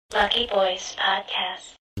Lucky Boys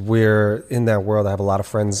Podcast. We're in that world. I have a lot of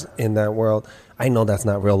friends in that world. I know that's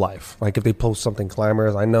not real life. Like if they post something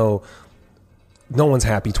glamorous, I know no one's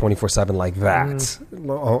happy 24/7 like that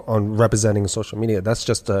on representing social media. That's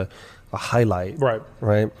just a highlight,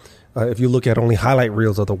 right? If you look at only highlight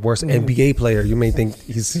reels of the worst NBA player, you may think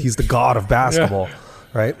he's the god of basketball,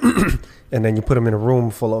 right? And then you put him in a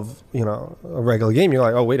room full of a regular game. You're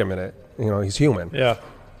like, oh, wait a minute, he's human. Yeah.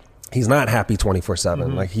 He's not happy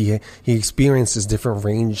 24/7. Like he experiences different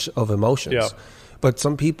range of emotions. Yeah. But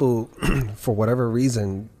some people, for whatever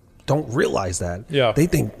reason, don't realize that. Yeah. They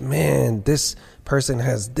think, man, this person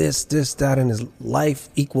has this, that in his life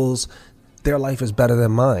equals their life is better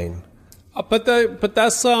than mine. But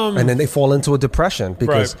that's and then they fall into a depression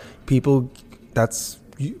because Right.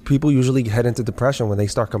 people usually head into depression when they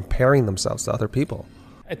start comparing themselves to other people.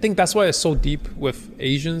 I think that's why it's so deep with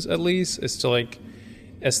Asians, at least. It's to like,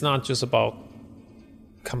 it's not just about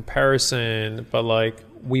comparison, but like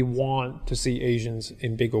we want to see Asians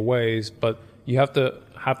in bigger ways, but you have to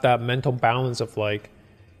have that mental balance of like,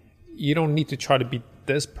 you don't need to try to be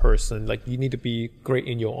this person. Like you need to be great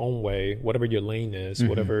in your own way, whatever your lane is,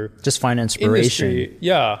 whatever. Just find inspiration industry.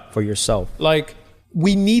 for yourself. Like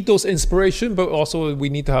we need those inspiration, but also we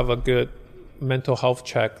need to have a good mental health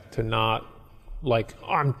check to not like,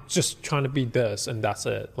 I'm just trying to be this and that's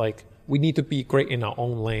it. Like we need to be great in our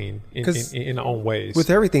own lane, in our own ways. With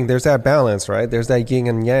everything, there's that balance, right? There's that yin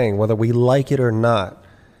and yang, whether we like it or not.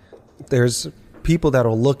 There's people that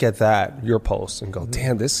will look at your post and go,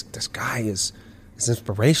 damn, this guy is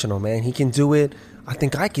inspirational, man. He can do it. I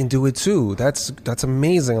think I can do it too. That's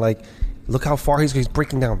amazing. Like, look how far he's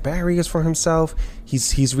breaking down barriers for himself.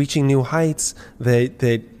 He's reaching new heights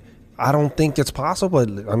that I don't think it's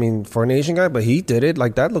possible. I mean, for an Asian guy, but he did it.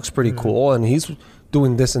 Like, that looks pretty cool. And he's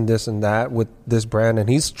doing this and this and that with this brand, and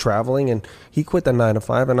he's traveling, and he quit the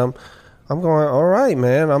 9-to-5, and I'm going, all right,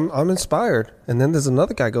 man, I'm inspired. And then there's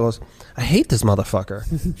another guy goes, I hate this motherfucker.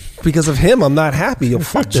 Because of him, I'm not happy. Yo,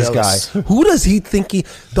 fuck this guy. Who does he think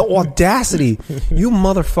the audacity, you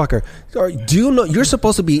motherfucker. Do you know, you're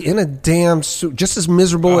supposed to be in a damn suit, just as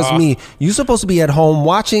miserable as me. You're supposed to be at home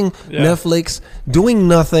watching Netflix, doing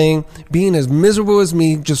nothing, being as miserable as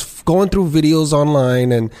me, just going through videos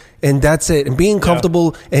online, and that's it. And being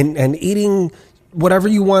comfortable and eating whatever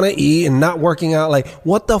you want to eat and not working out. Like,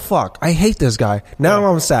 what the fuck? I hate this guy. Now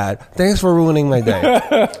I'm sad. Thanks for ruining my day.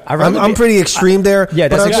 I'm pretty extreme there. Yeah,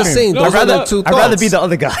 but that's I'm just saying. No, Those are the two I'd rather thoughts. be the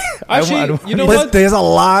other guy. Actually, you know But what? there's a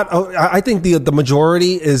lot of, I think the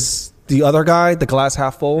majority is the other guy, the glass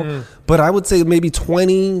half full. But I would say maybe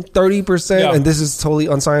 20-30%, and this is totally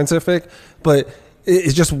unscientific, but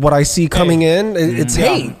it's just what I see coming in. It's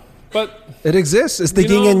hate. But It exists. It's the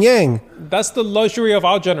yin and yang. that's the luxury of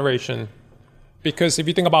our generation. Because if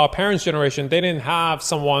you think about our parents' generation, they didn't have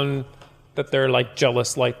someone that they're like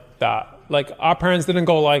jealous like that. Like our parents didn't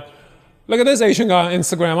go like, look at this Asian guy on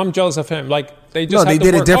Instagram, I'm jealous of him. Like they just No, they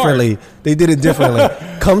did it differently. They did it differently.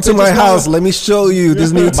 Come to my house. Let me show you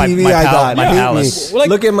this new TV I got. my Hate palace. me. Like-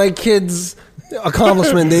 Look at my kids'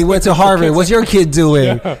 accomplishment. They went to Harvard. What's your kid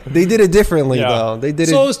doing? They did it differently, though. They did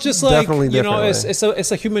it. So it's just like, definitely you know, differently.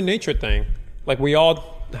 it's a human nature thing. Like we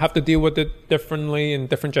all have to deal with it differently in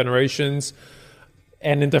different generations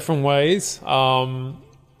and in different ways.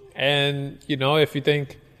 And you know, if you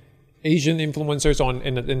think Asian influencers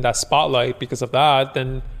in that spotlight because of that,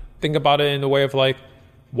 then think about it in the way of like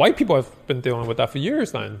white people have been dealing with that for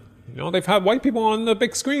years. Then you know they've had white people on the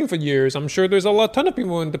big screen for years. I'm sure there's a ton of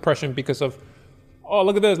people in depression because of, oh,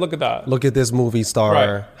 look at this, look at that. Look at this movie star.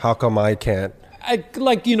 Right. How come I can't?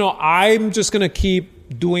 I'm just gonna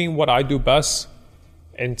keep doing what I do best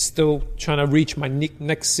and still trying to reach my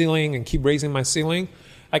next ceiling and keep raising my ceiling.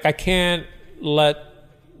 Like I can't let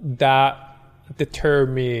that deter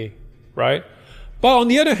me, right? But on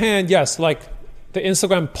the other hand, yes, like the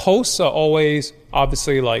Instagram posts are always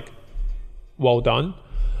obviously like well done.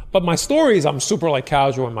 But my stories, I'm super like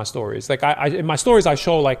casual in my stories. Like I in my stories, I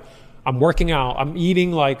show like I'm working out, I'm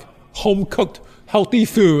eating like home cooked healthy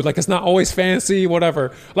food. Like it's not always fancy,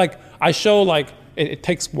 whatever. Like I show like it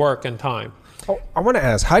takes work and time. I want to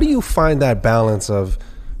ask, how do you find that balance of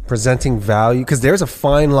presenting value? Because there's a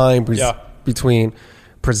fine line between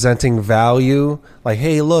presenting value, like,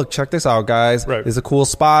 hey, look, check this out, guys. Right. It's a cool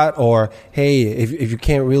spot. Or, hey, if you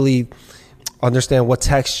can't really understand what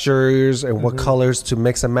textures and what colors to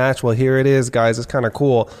mix and match, well, here it is, guys. It's kind of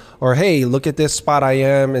cool. Or, hey, look at this spot I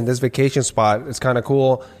am in this vacation spot. It's kind of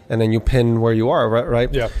cool. And then you pin where you are,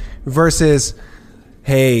 right? Yeah. Versus,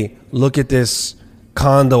 hey, look at this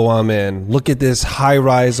condo I'm in. Look at this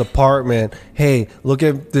high-rise apartment. Hey, look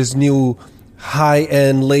at this new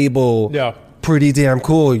high-end label. Yeah. pretty damn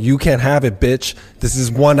cool. You can't have it, bitch. This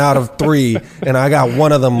is 1 out of 3, and I got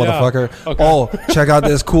one of them, motherfucker. Okay. Oh, check out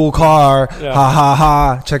this cool car. Yeah. Ha ha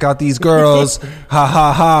ha. Check out these girls. Ha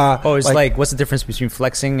ha ha. Oh, it's like what's the difference between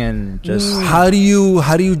flexing and just how do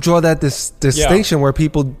you draw that distinction where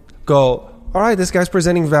people go, all right, this guy's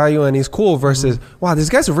presenting value and he's cool versus, wow, this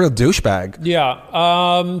guy's a real douchebag.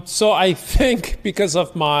 Yeah. So I think because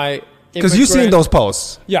of my Because you've seen those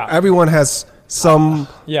posts. Yeah. Everyone has some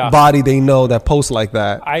body they know that posts like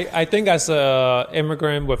that. I think as a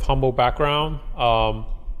immigrant with humble background,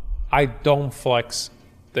 I don't flex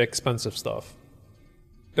the expensive stuff,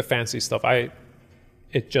 the fancy stuff.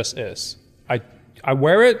 It just is. I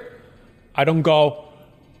wear it. I don't go,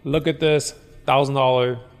 look at this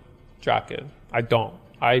 $1,000 jacket. I don't.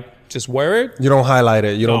 I just wear it. You don't highlight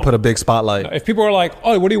it. You don't put a big spotlight. If people are like,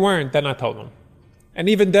 oh, what are you wearing? Then I tell them. And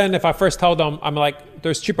even then, if I first tell them, I'm like,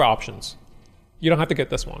 there's cheaper options. You don't have to get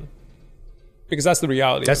this one. Because that's the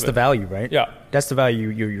reality. that's of the it. value, right? Yeah. That's the value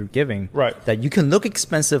you're giving. Right. That you can look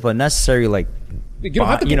expensive, but necessarily like You don't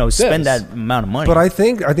have to get spend this. that amount of money. But I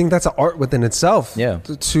think that's an art within itself. Yeah.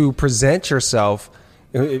 To present yourself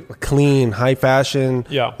clean, high fashion,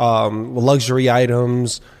 luxury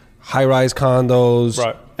items, high-rise condos,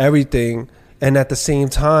 Right. everything, and at the same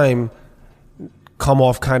time come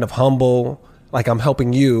off kind of humble, like I'm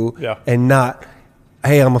helping you, and not,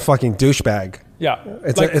 hey, I'm a fucking douchebag. Yeah.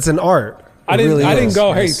 It's an art. I It really didn't is.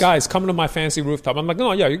 go, hey Yes. guys, come to my fancy rooftop. I'm like,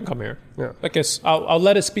 no, yeah, you can come here. Yeah. Like I'll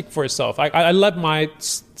let it speak for itself. I let my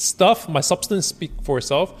stuff, my substance speak for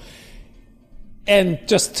itself. And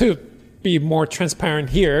just to be more transparent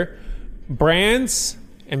here, brands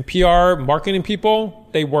and PR marketing people,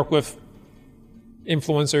 they work with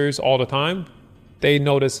influencers all the time. They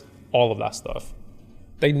notice all of that stuff.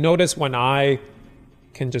 They notice when I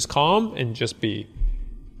can just calm and just be.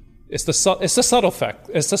 It's the subtle effect.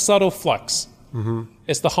 It's the subtle flex. Mm-hmm.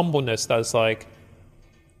 It's the humbleness that's like,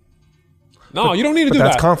 no, you don't need to do that.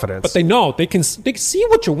 That's confidence. But they know they can see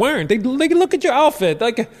what you're wearing. They can look at your outfit.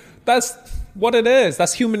 Like that's what it is.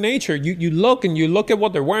 That's human nature. You look at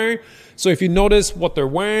what they're wearing. So if you notice what they're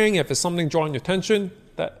wearing, if it's something drawing your attention,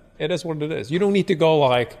 that it is what it is. You don't need to go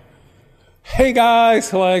like, hey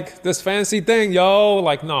guys, like this fancy thing, yo.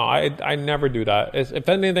 Like no, I never do that. If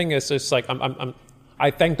anything, it's just like I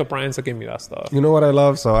thank the brands that give me that stuff. You know what I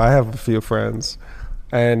love? So I have a few friends,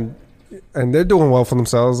 and they're doing well for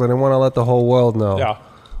themselves, and they want to let the whole world know. Yeah.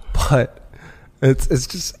 But it's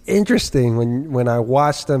just interesting when I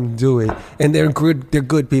watch them do it, and they're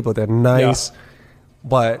good people. They're nice,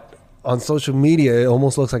 but on social media, it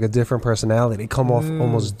almost looks like a different personality. They come off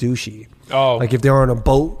almost douchey. Oh. Like if they're on a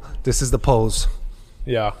boat, this is the pose.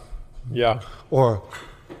 Yeah. Or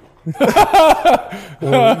you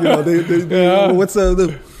know, they what's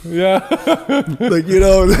the like, you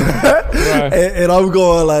know, Right. and I'm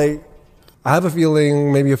going like, I have a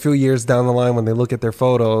feeling maybe a few years down the line when they look at their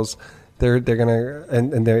photos, they're gonna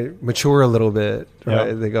and they mature a little bit, right?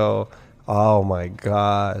 Yeah. They go, oh my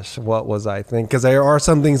gosh, what was I thinking? Because there are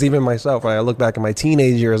some things, even myself, right? I look back at my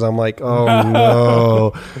teenage years, I'm like, oh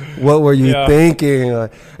no, what were you thinking?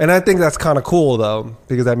 And I think that's kind of cool though,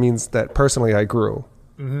 because that means that personally I grew.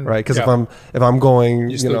 Right, because if I'm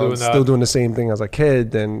going, still doing the same thing as a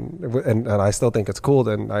kid, then and I still think it's cool,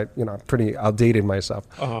 then I'm pretty outdated myself.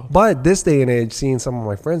 But this day and age, seeing some of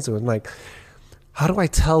my friends do it, I'm like, how do I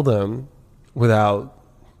tell them without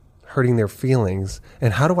hurting their feelings,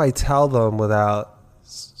 and how do I tell them without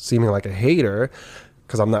seeming like a hater?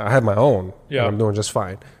 Because I have my own, and I'm doing just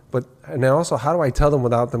fine. But and then also, how do I tell them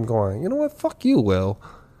without them going, you know what, fuck you, Will.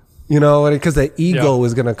 You know, because the ego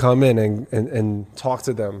is going to come in and talk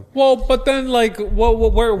to them. Well, but then like,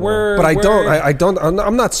 where? But I don't.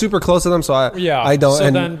 I'm not super close to them, so I don't. So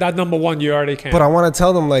and, then that number one, you already can't. But I want to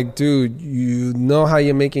tell them, like, dude, you know how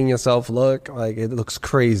you're making yourself look? Like, it looks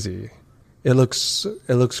crazy. It looks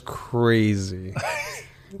crazy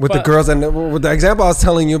with the girls. And with the example I was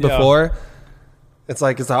telling you before, it's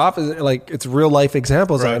like it's the opposite. Like it's real life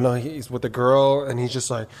examples. Right. I know he's with the girl, and he's just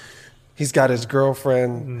like. He's got his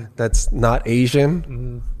girlfriend that's not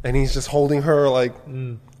Asian, and he's just holding her, like,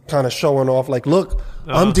 kind of showing off, like, look,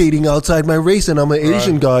 I'm dating outside my race, and I'm an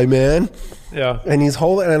Asian guy, man. Yeah. And he's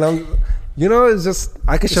holding, and I'm, it's just,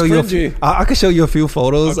 I could show you, I could show you a few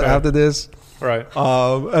photos after this. Right.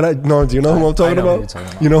 And do you know who I'm talking I know about? who you're talking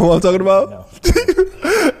about. You know who I'm talking about?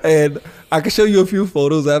 No. And I could show you a few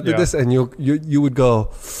photos after this, and you would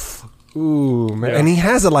go, ooh, man. Yeah. And he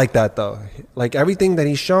has it like that though. Like everything that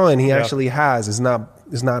he's showing, he actually has. It's not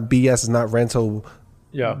BS. It's not rental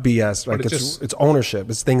BS. Like it's ownership.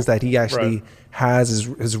 It's things that he actually has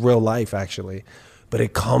his real life actually. But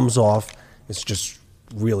it comes off. It's just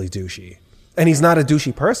really douchey. And he's not a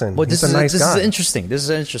douchey person. Well, He's this a nice this guy. is interesting. This is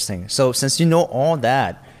interesting. So since you know all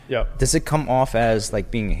that, Yeah. does it come off as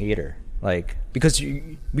like being a hater? Like because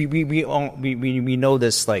we know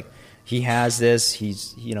this, like he has this,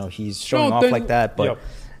 he's showing No, off then- like that, but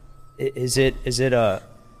is it a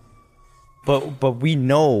but we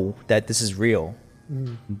know that this is real,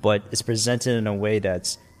 but it's presented in a way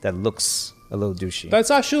that looks a little douchey.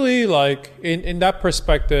 That's actually like in that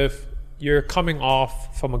perspective, you're coming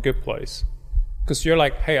off from a good place because you're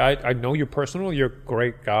like, hey, I know you're personal, you're a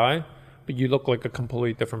great guy, but you look like a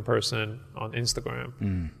completely different person on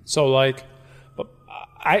Instagram. So like, but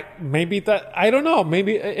I don't know.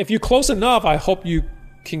 Maybe if you're close enough, I hope you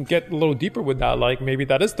can get a little deeper with that. Like maybe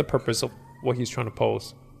that is the purpose of what he's trying to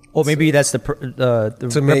post. Or maybe that's the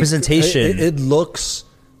To make- representation. It looks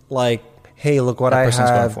like, hey, look what That I person's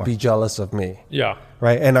going have. for. Be jealous of me. Yeah.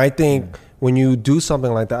 Right. And I think when you do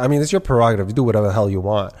something like that, I mean, it's your prerogative. You do whatever the hell you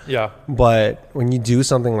want. Yeah. But when you do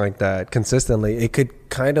something like that consistently, it could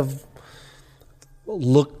kind of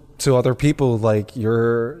look to other people like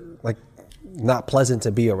you're like not pleasant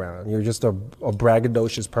to be around. You're just a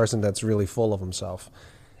braggadocious person that's really full of himself.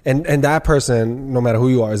 And that person, no matter who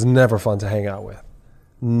you are, is never fun to hang out with.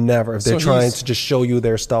 Never. If they're So trying he's- to just show you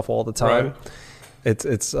their stuff all the time, Right.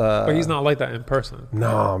 it's But he's not like that in person.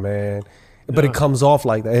 no, man. But Yeah. it comes off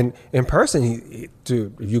like that. And in person,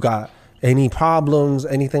 dude, if you got any problems,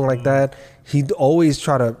 anything like that, he'd always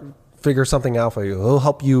try to figure something out for you. He'll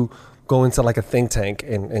help you go into like a think tank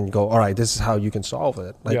and go, all right, this is how you can solve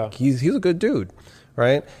it. Like Yeah. he's a good dude,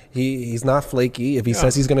 right? He's not flaky. If he Yeah.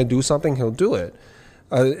 says he's going to do something, he'll do it.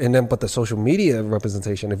 But the social media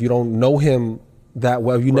representation, if you don't know him that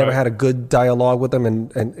well, you never Right. had a good dialogue with him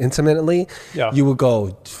and intimately, Yeah. you would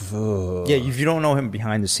go, ugh. Yeah, if you don't know him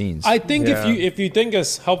behind the scenes. I think Yeah. if you think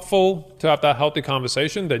it's helpful to have that healthy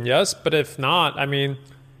conversation, then yes. But if not, I mean,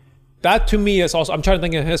 that to me is also. I'm trying to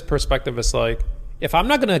think in his perspective. It's like if I'm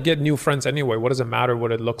not gonna get new friends anyway, what does it matter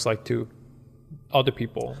what it looks like to other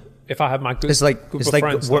people? If I have my good it's like group it's of like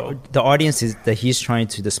friends, the audience is that he's trying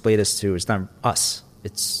to display this to. It's not us.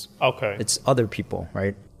 It's okay, it's other people,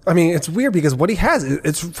 right? I mean, it's weird because what he has,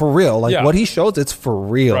 it's for real. Like Yeah. what he shows, it's for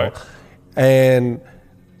real. Right. And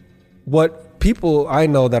what people I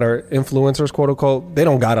know that are influencers, quote unquote, they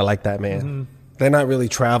don't got it like that, man. They're not really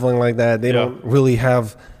traveling like that. They Yeah. don't really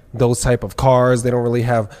have those type of cars. They don't really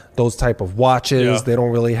have those type of watches. Yeah. They don't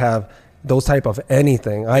really have those type of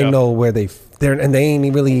anything. I Yeah. know where they're and they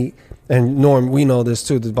ain't really. And Norm, we know this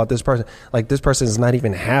too about this person. Like this person is not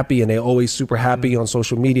even happy, and they're always super happy on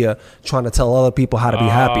social media, trying to tell other people how to be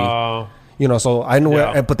happy. You know, so I know,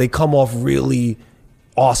 Yeah. but they come off really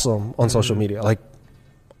awesome on social media. Like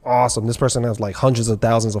awesome. This person has like hundreds of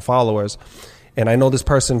thousands of followers, and I know this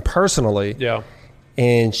person personally. yeah,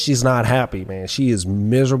 And she's not happy, man. She is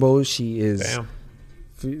miserable. She is.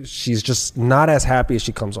 damn, She's just not as happy as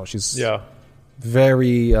she comes off. She's yeah,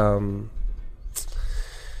 very.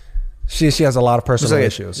 She has a lot of personal like a-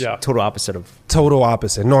 issues. yeah. Total opposite of. Total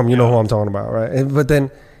opposite. Norm, you know who I'm talking about, right? But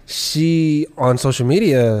then she on social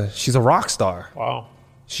media, she's a rock star. Wow,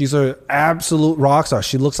 She's an absolute rock star.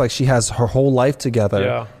 She looks like she has her whole life together,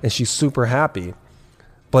 Yeah. and she's super happy.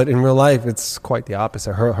 But in real life, it's quite the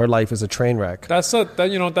opposite. Her life is a train wreck. that's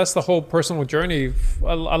that's the whole personal journey.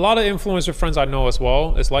 A lot of influencer friends I know as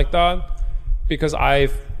well is like that because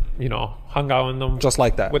I've hung out in them Just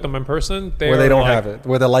like that. with them in person. Where they don't like, have it.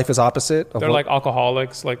 Where their life is opposite. Of They're what- like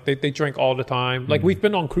alcoholics. Like they drink all the time. Like we've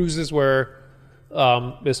been on cruises where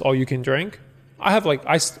it's all you can drink. I have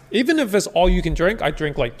even if it's all you can drink, I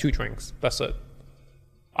drink like 2 drinks. That's it.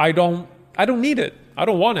 I don't need it. I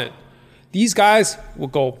don't want it. These guys will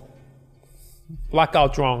go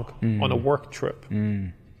blackout drunk on a work trip.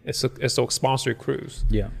 It's a sponsored cruise.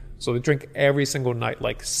 Yeah. So they drink every single night,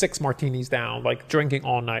 like 6 martinis down, like drinking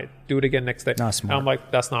all night. Do it again next day. Not smart. And I'm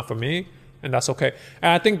like, that's not for me, and that's okay.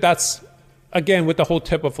 And I think that's again with the whole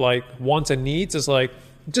tip of like wants and needs is like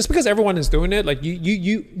just because everyone is doing it, like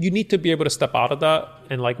you need to be able to step out of that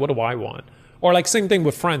and like, what do I want? Or like same thing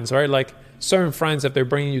with friends, right? Like certain friends, if they're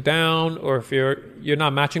bringing you down, or if you're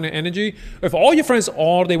not matching the energy, if all your friends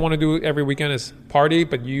all they want to do every weekend is party,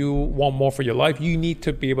 but you want more for your life, you need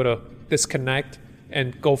to be able to disconnect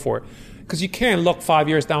and go for it. Because you can't look 5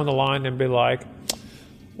 years down the line and be like,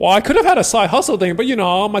 well, I could have had a side hustle thing, but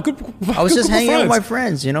my good. I was good just group of hanging out with my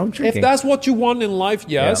friends. friends, drinking. If that's what you want in life,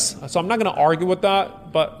 yes. So I'm not going to argue with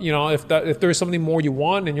that. But if there's something more you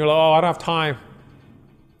want, and you're like, oh, I don't have time.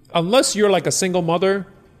 Unless you're like a single mother,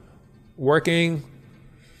 working,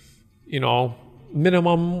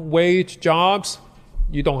 minimum wage jobs,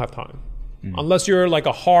 you don't have time. Unless you're like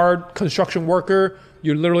a hard construction worker,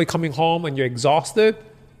 you're literally coming home and you're exhausted.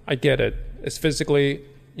 I get it. it's physically,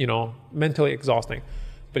 mentally exhausting.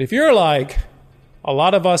 But if you're like a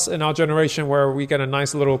lot of us in our generation where we get a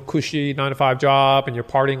nice little cushy 9-to-5 job and you're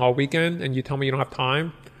partying all weekend and you tell me you don't have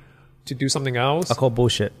time to do something else, I call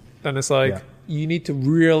bullshit. then it's like you need to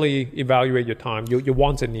really evaluate your time, your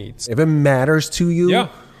wants and needs. If it matters to you,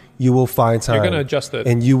 you will find time. You're going to adjust it.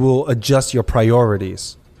 And you will adjust your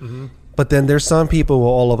priorities. Mm-hmm. But then there's some people who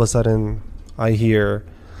all of a sudden I hear,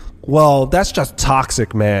 well, that's just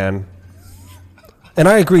toxic, man. And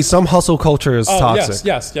I agree, some hustle culture is toxic.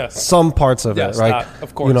 Yes. Some parts of it, right?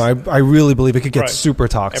 Of course. I really believe it could get super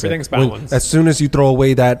toxic. Everything's balanced. As soon as you throw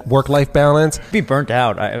away that work-life balance, Be burnt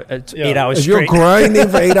out. 8 hours if straight. you're grinding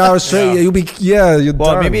for 8 hours straight, you're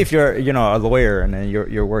Well, done. maybe if you're a lawyer and then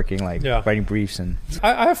you're working writing briefs and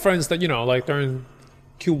I have friends that, like during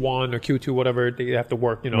Q1 or Q2, whatever, they have to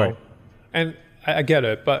work, Right. And I get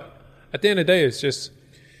it. But at the end of the day, it's just,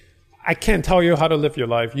 I can't tell you how to live your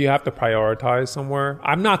life. You have to prioritize somewhere.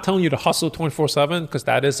 I'm not telling you to hustle 24/7 because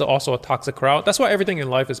that is also a toxic crowd. That's why everything in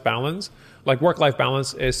life is balanced. Like work-life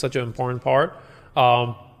balance is such an important part.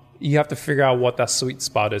 You have to figure out what that sweet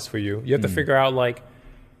spot is for you. You have to figure out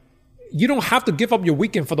you don't have to give up your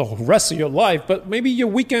weekend for the rest of your life, but maybe your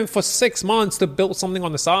weekend for 6 months to build something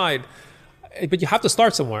on the side. But you have to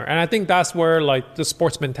start somewhere. And I think that's where the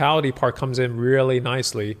sports mentality part comes in really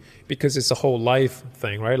nicely because it's a whole life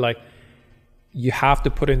thing, right? You have to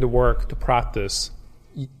put in the work to practice.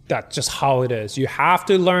 That's just how it is. You have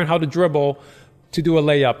to learn how to dribble to do a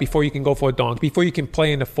layup before you can go for a dunk, before you can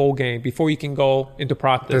play in a full game, before you can go into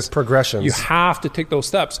practice. There's progressions. You have to take those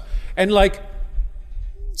steps. And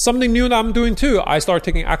something new that I'm doing too, I started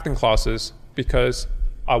taking acting classes because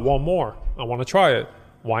I want more. I want to try it.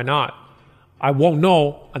 Why not? I won't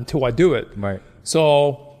know until I do it. Right.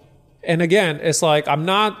 So, and again, it's I'm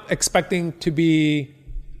not expecting to be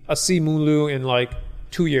a Simu Liu in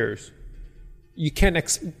 2 years. You can't,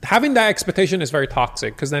 having that expectation is very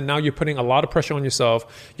toxic because then now you're putting a lot of pressure on yourself.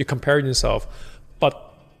 You're comparing yourself.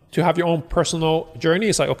 But to have your own personal journey,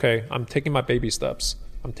 it's okay, I'm taking my baby steps.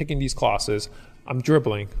 I'm taking these classes. I'm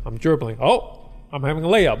dribbling. Oh, I'm having a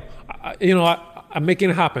layup. I'm making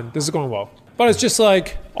it happen. This is going well. But it's just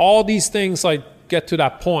all these things get to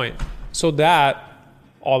that point so that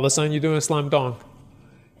all of a sudden you're doing a slam dunk.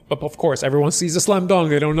 But of course, everyone sees a slam dunk.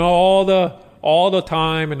 They don't know all the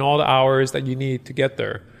time and all the hours that you need to get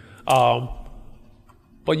there.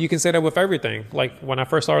 But you can say that with everything. When I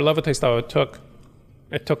first started Levitate Style, it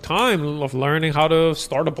took time of learning how to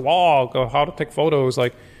start a blog or how to take photos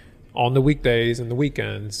on the weekdays and the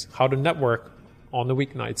weekends, how to network on the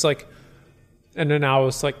weeknights. And then now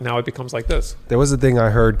now it becomes like this. There was a thing I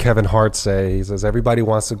heard Kevin Hart say. He says, everybody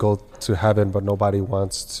wants to go to heaven, but nobody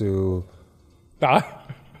wants to die.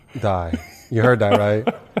 You heard that, right?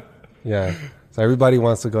 Yeah. So everybody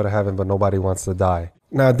wants to go to heaven, but nobody wants to die.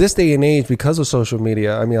 Now, this day and age, because of social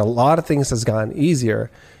media, I mean, a lot of things has gotten easier.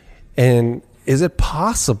 And is it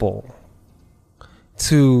possible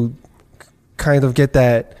to kind of get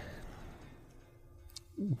that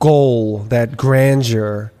goal, that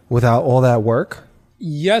grandeur, without all that work?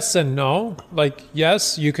 Yes and no.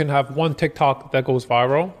 Yes, you can have one TikTok that goes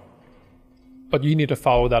viral, but you need to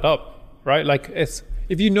follow that up, right?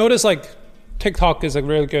 If you notice, TikTok is a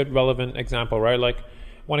really good, relevant example, right?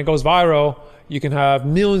 When it goes viral, you can have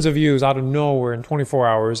millions of views out of nowhere in 24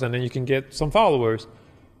 hours, and then you can get some followers.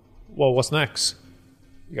 Well, what's next?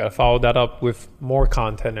 You got to follow that up with more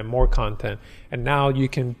content and more content. And now you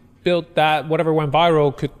can build that, whatever went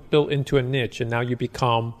viral could build into a niche, and now you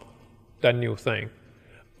become that new thing.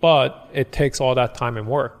 But it takes all that time and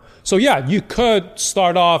work. So yeah, you could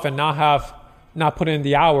start off and not put in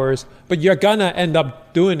the hours, but you're gonna end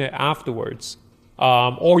up doing it afterwards.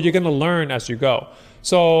 Or you're gonna learn as you go.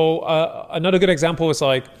 So another good example is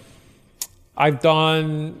I've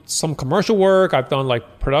done some commercial work, I've done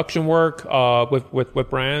production work with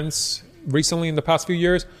brands recently in the past few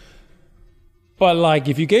years. But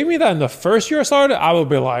if you gave me that in the first year I started, I would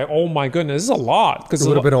be oh my goodness, this is a lot. It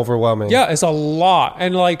would have been overwhelming. Yeah, it's a lot.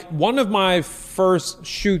 And one of my first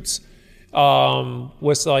shoots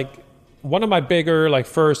was one of my bigger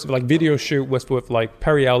first video shoot was with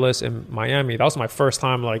Perry Ellis in Miami. That was my first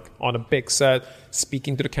time on a big set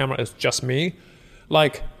speaking to the camera. It's just me.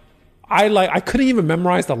 I couldn't even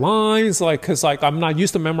memorize the lines, cause I'm not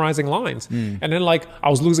used to memorizing lines. And then I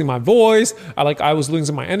was losing my voice. I was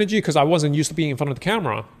losing my energy cause I wasn't used to being in front of the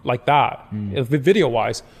camera like that, video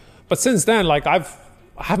wise. But since then, I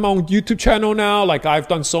have my own YouTube channel now. I've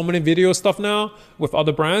done so many video stuff now with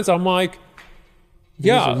other brands. I'm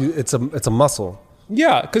yeah, it's a muscle.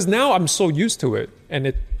 Yeah. Cause now I'm so used to it.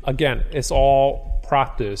 And it's all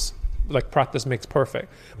practice. like practice makes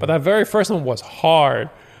perfect. But that very first one was hard.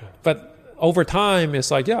 But over time,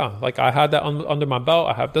 it's like, yeah, like I had that under my belt.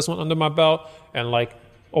 I have this one under my belt. And like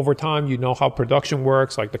over time, you know how production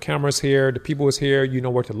works. Like the camera's here, the people is here. You know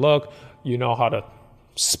where to look. You know how to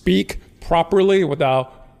speak properly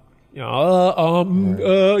without, you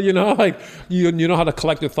know, like you know how to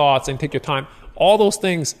collect your thoughts and take your time. All those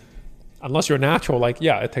things, unless you're natural, like,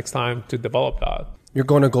 yeah, it takes time to develop that. You're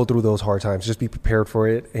going to go through those hard times. Just be prepared for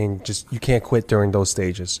it, and just you can't quit during those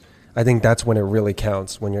stages. I think that's when it really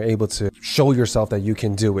counts, when you're able to show yourself that you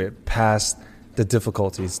can do it past the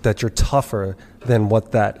difficulties, that you're tougher than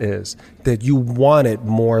what that is, that you want it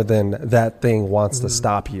more than that thing wants to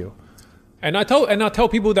stop you. And I tell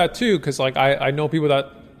people that too, because like I know people that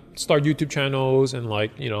start YouTube channels, and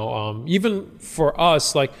like, you know, even for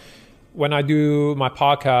us, like when I do my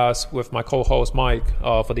podcast with my co-host Mike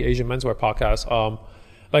for the Asian Menswear podcast,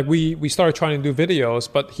 like we started trying to do videos,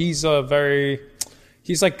 but he's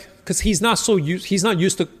like, because he's not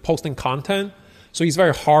used to posting content, so he's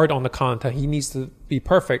very hard on the content. He needs to be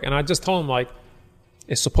perfect, and I just told him, like,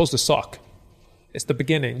 it's supposed to suck. It's the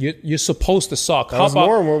beginning. You're supposed to suck. That was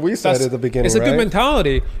more what we said at the beginning. It's a good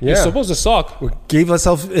mentality. Yeah. You're supposed to suck. We gave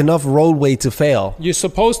ourselves enough roadway to fail. You're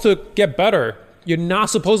supposed to get better. You're not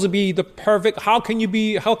supposed to be the perfect. How can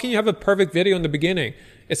you have a perfect video in the beginning?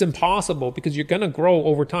 It's impossible, because you're going to grow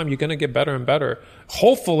over time. You're going to get better and better.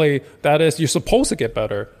 Hopefully, that is, you're supposed to get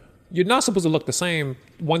better. You're not supposed to look the same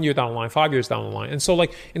 1 year down the line, 5 years down the line. And so,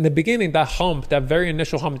 like, in the beginning, that very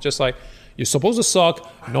initial hump, just like, you're supposed to suck.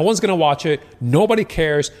 No one's going to watch it. Nobody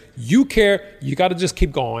cares. You care. You got to just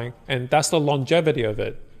keep going. And that's the longevity of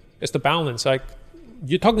it. It's the balance. Like,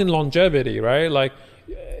 you're talking longevity, right? Like,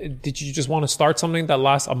 did you just want to start something that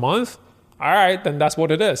lasts a month? All right, then that's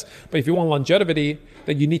what it is. But if you want longevity,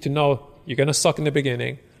 then you need to know you're going to suck in the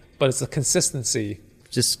beginning, but it's the consistency.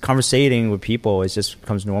 Just conversating with people, it just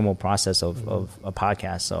becomes a normal process of a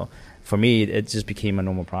podcast. So for me, it just became a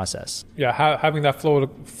normal process. Yeah, having that flow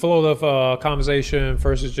of conversation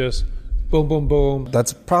versus just boom, boom, boom.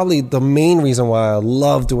 That's probably the main reason why I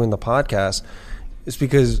love doing the podcast, is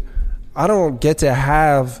because I don't get to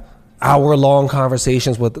have hour-long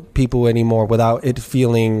conversations with people anymore without it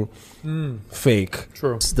feeling fake.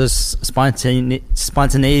 True. Does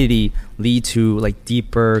spontaneity lead to like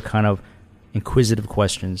deeper kind of inquisitive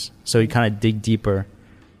questions? So you kind of dig deeper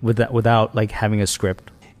without like having a script.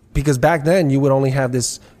 Because back then you would only have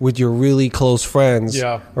this with your really close friends,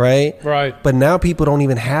 right? Right. But now people don't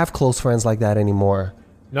even have close friends like that anymore.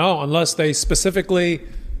 No, unless they specifically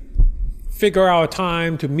figure out a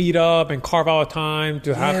time to meet up and carve out a time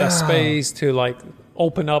to have that space to like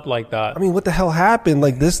open up like that. I mean, what the hell happened?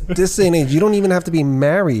 Like this day and age, you don't even have to be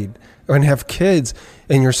married or have kids,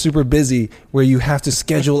 and you're super busy where you have to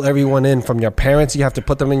schedule everyone in. From your parents, you have to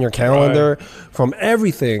put them in your calendar, from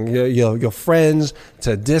everything, your friends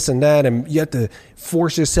to this and that, and you have to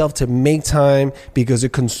force yourself to make time because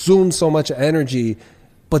it consumes so much energy.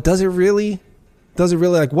 But does it really?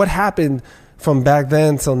 Like, what happened from back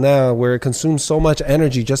then till now, where it consumes so much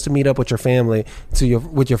energy just to meet up with your family,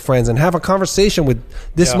 with your friends, and have a conversation with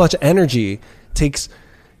this much energy takes,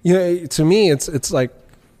 to me, it's like,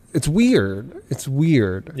 it's weird. It's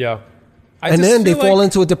weird. Yeah. And then they fall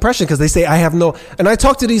into a depression because they say, I have no, and I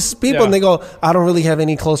talk to these people and they go, I don't really have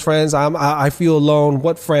any close friends. I feel alone.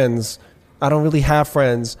 What friends? I don't really have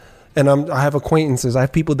friends. And I have acquaintances. I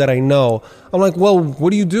have people that I know. I'm like, well, what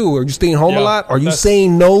do you do? Are you staying home a lot? Are you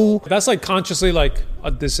saying no? That's like consciously like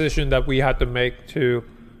a decision that we had to make to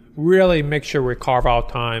really make sure we carve out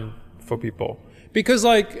time for people. Because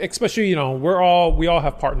like, especially, we all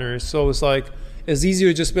have partners. So it's like, it's easier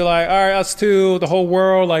to just be like, all right, us two, the whole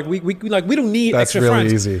world. Like we don't need That's extra really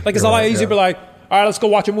friends. Easy. Like it's a lot easier to be like, all right, let's go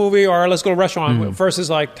watch a movie or let's go to a restaurant versus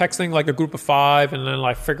like texting like a group of 5 and then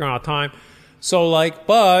like figuring out time. So like,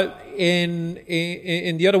 but in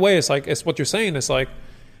the other way, it's like, it's what you're saying. It's like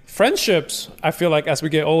friendships. I feel like as we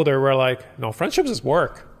get older, we're like, no, friendships is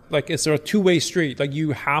work. Like it's a 2-way street. Like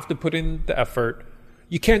you have to put in the effort.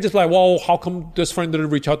 You can't just be like, well, how come this friend didn't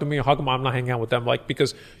reach out to me? Or how come I'm not hanging out with them? Like,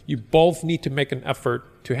 because you both need to make an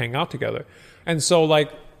effort to hang out together. And so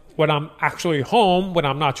like when I'm actually home, when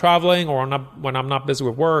I'm not traveling or when I'm not busy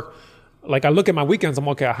with work, like I look at my weekends, I'm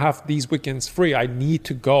okay, I have these weekends free. I need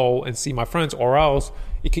to go and see my friends, or else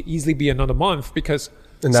it could easily be another month because...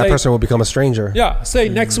 And that person will become a stranger. Yeah. Say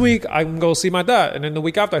next week I can go see my dad. And then the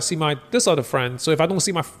week after I see this other friend. So if I don't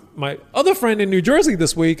see my other friend in New Jersey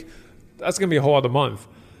this week, that's going to be a whole other month.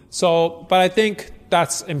 So, but I think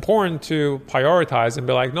that's important to prioritize and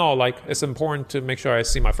be like, no, like it's important to make sure I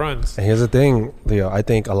see my friends. And here's the thing, Leo, I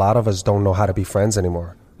think a lot of us don't know how to be friends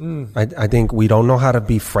anymore. I think we don't know how to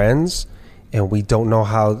be friends, and we don't know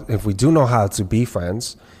how, if we do know how to be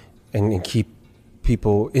friends and keep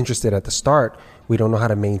people interested at the start, we don't know how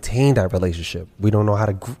to maintain that relationship. We don't know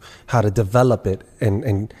how to develop it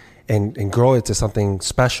and grow it to something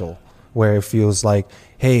special, where it feels like,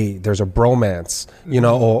 hey, there's a bromance, you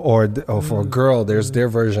know, or for a girl, there's their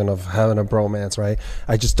version of having a bromance, right?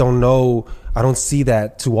 I just don't know. I don't see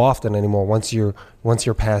that too often anymore. Once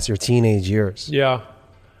you're past your teenage years. Yeah.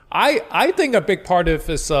 I think a big part of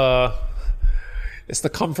is it's the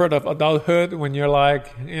comfort of adulthood, when you're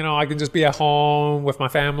like, you know, I can just be at home with my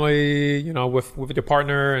family, you know, with your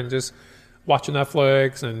partner, and just watch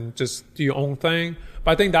Netflix and just do your own thing.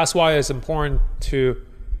 But I think that's why it's important to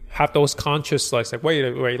have those conscious, like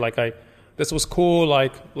wait, like this was cool,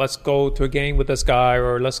 like let's go to a game with this guy,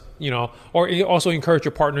 or let's, you know, or also encourage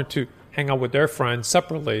your partner to hang out with their friends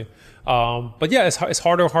separately. But yeah, it's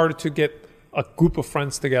harder to get a group of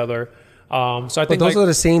friends together. So I think those are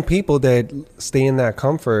the same people that stay in that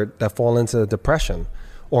comfort that fall into depression,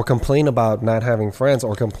 or complain about not having friends,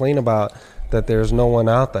 or complain about that there's no one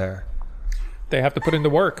out there. They have to put in the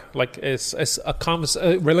work. Like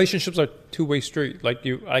relationships are two-way street.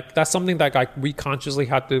 Like that's something that we consciously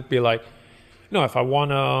have to be like, no, if I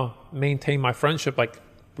want to maintain my friendship, like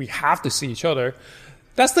we have to see each other.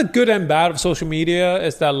 That's the good and bad of social media,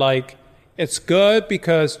 is that like it's good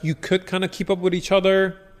because you could kind of keep up with each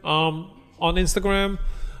other on Instagram,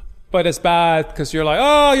 but it's bad because you're like,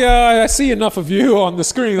 oh yeah, I see enough of you on the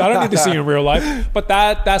screen, I don't need to see you in real life. But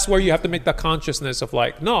that's where you have to make that consciousness of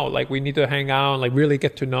like, no, like we need to hang out and like really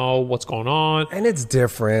get to know what's going on. And it's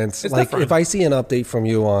different. If I see an update from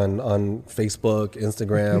you on Facebook,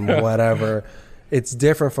 Instagram, whatever, it's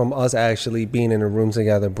different from us actually being in a room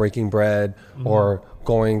together, breaking bread, or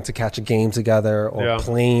going to catch a game together, or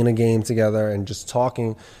playing a game together and just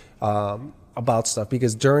talking about stuff.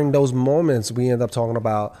 Because during those moments, we end up talking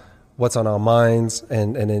about what's on our minds,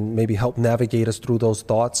 and then maybe help navigate us through those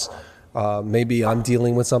thoughts. Maybe I'm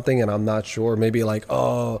dealing with something and I'm not sure. Maybe like,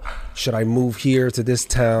 oh, should I move here to this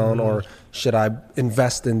town, or should I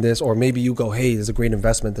invest in this? Or maybe you go, hey, there's a great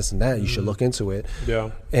investment, this and that. You should look into it. Yeah.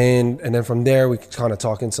 And then from there, we kind of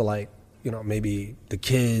talk into like, you know, maybe the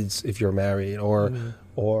kids, if you're married, or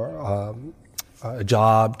a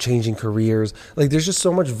job, changing careers. Like there's just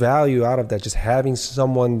so much value out of that. Just having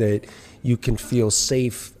someone that you can feel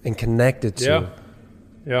safe and connected to.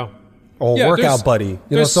 Yeah. Or workout buddy.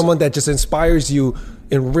 You know, someone that just inspires you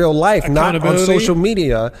in real life, not on social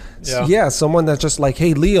media. Yeah, someone that's just like,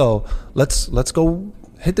 hey, Leo, let's go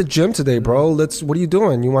hit the gym today, bro. What are you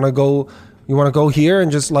doing? You want to go here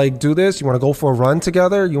and just like do this? You want to go for a run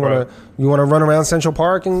together? You want to run around Central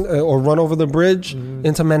Park or run over the bridge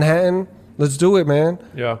into Manhattan? Let's do it, man.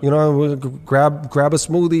 Yeah. You know, we'll grab a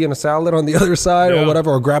smoothie and a salad on the other side, or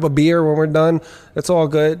whatever, or grab a beer when we're done. It's all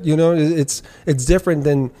good. You know, it's different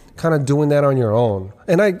than kind of doing that on your own.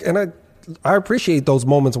 And I appreciate those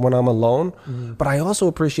moments when I'm alone, but I also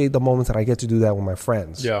appreciate the moments that I get to do that with my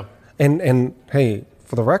friends. Yeah. And hey,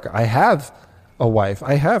 for the record, I have a wife,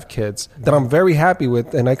 I have kids that I'm very happy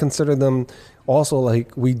with, and I consider them also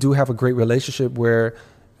like, we do have a great relationship where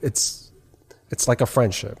it's like a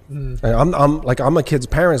friendship. I'm a kid's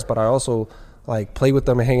parents, but I also like play with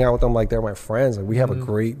them and hang out with them like they're my friends, and we have a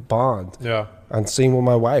great bond. Yeah. And same with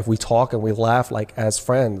my wife, we talk and we laugh like as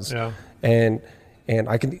friends. Yeah. And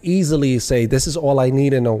I can easily say this is all I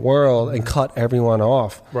need in the world and cut everyone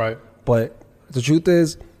off. Right. But the truth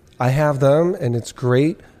is, I have them and it's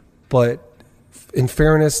great, but in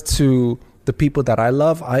fairness to the people that I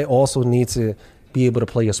love, I also need to be able to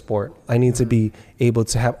play a sport. I need to be able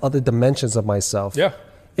to have other dimensions of myself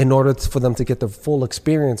in order for them to get the full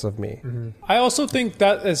experience of me. I also think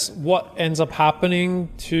that is what ends up happening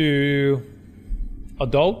to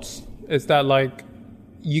adults, is that like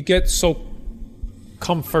you get so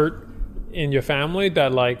comfort in your family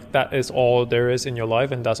that like that is all there is in your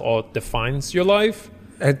life, and that's all defines your life.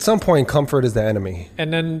 At some point, comfort is the enemy.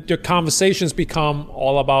 And then your conversations become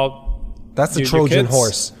all about that's the Trojan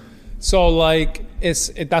horse. So like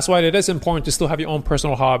that's why it is important to still have your own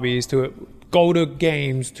personal hobbies, to go to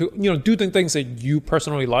games, to do the things that you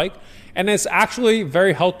personally like. And it's actually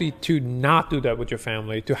very healthy to not do that with your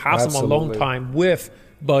family, to have some alone time with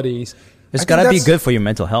buddies. It's got to be good for your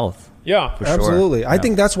mental health. Yeah, for absolutely. Sure. I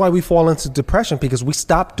think that's why we fall into depression, because we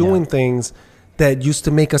stop doing things that used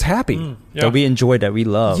to make us happy. That we enjoy, that we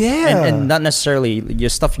love. Yeah. And not necessarily your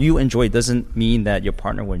stuff you enjoy doesn't mean that your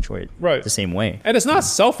partner will enjoy it the same way. And it's not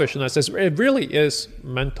selfishness. It really is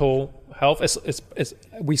mental health.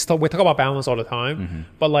 We talk about balance all the time,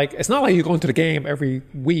 but like it's not like you're going to the game every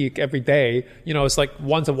week, every day. It's like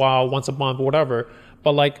once a while, once a month, whatever.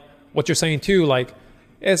 But like what you're saying too, like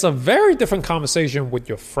it's a very different conversation with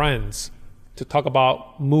your friends to talk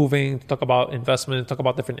about moving, to talk about investment, talk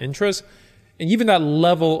about different interests. And even that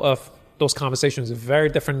level of those conversations is very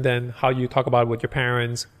different than how you talk about it with your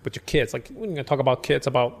parents, with your kids. Like when you talk about kids,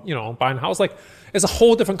 about, you know, buying a house, like it's a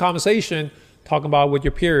whole different conversation talking about with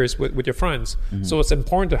your peers, with your friends. So it's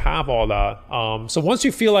important to have all that. So once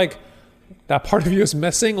you feel like that part of you is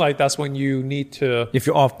missing, like that's when you need to... If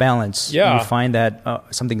you're off balance, Yeah. you find that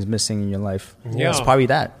something's missing in your life. Yeah. It's probably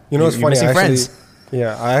that. You know, it's You're funny. missing Actually, friends.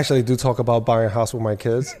 yeah, I actually do talk about buying a house with my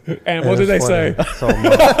kids. And what did it's they funny. say?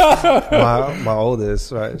 So my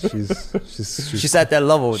oldest, right? She's at that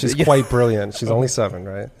level. She's quite brilliant. She's only 7,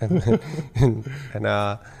 right?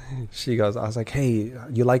 And she goes, I was like, hey,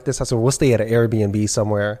 you like this? I said, we'll stay at an Airbnb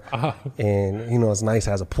somewhere. And, you know, it's nice,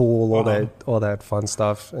 has a pool, all that fun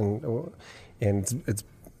stuff. And it's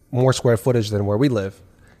more square footage than where we live.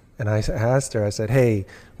 And I asked her, I said, hey,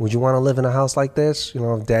 would you want to live in a house like this? You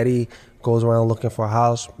know, if daddy goes around looking for a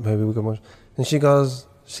house, maybe we can move. And she goes,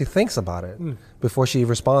 she thinks about it before she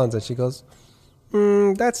responds. And she goes,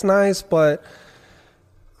 that's nice, but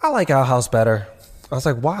I like our house better. I was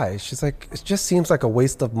like, why? She's like, it just seems like a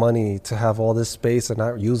waste of money to have all this space and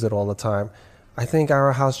not use it all the time. I think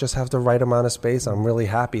our house just has the right amount of space. I'm really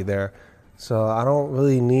happy there. So I don't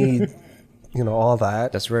really need, you know, all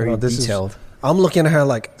that. That's very detailed. I'm looking at her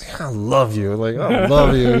like, I love you. Like, I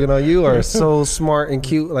love you. You know, you are so smart and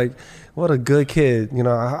cute. Like, what a good kid. You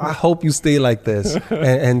know, I hope you stay like this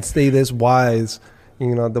and stay this wise.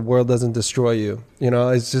 You know, the world doesn't destroy you. You know,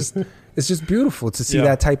 it's just beautiful to see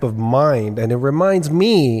that type of mind. And it reminds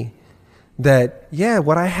me that, yeah,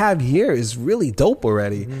 what I have here is really dope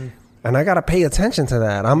already. And I got to pay attention to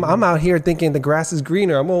that. I'm out here thinking the grass is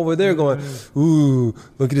greener. I'm over there going, ooh,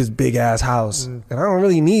 look at this big ass house. And I don't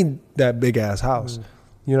really need that big ass house.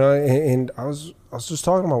 You know, and I was just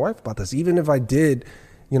talking to my wife about this. Even if I did,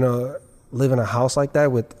 you know, live in a house like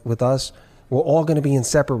that with us, we're all going to be in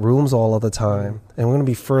separate rooms all of the time. And we're going to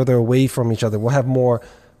be further away from each other. We'll have more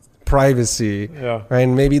privacy. Yeah. Right?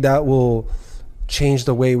 And maybe that will change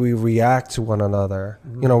the way we react to one another.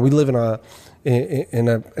 You know, we live in a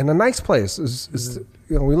nice place.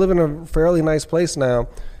 You know, we live in a fairly nice place now,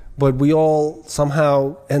 but we all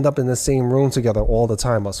somehow end up in the same room together all the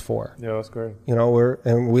time, us 4. Yeah, that's great. You know,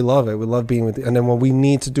 we love it. We love being with. And then when we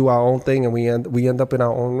need to do our own thing, and we end up in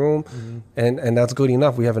our own room, and that's good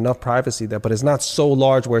enough. We have enough privacy there, but it's not so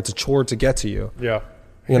large where it's a chore to get to you. Yeah.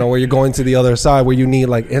 You know, where you're going to the other side, where you need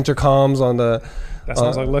like intercoms on the. That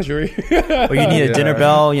sounds like luxury. Or you need a dinner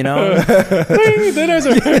bell, you know?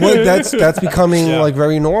 Well, that's becoming like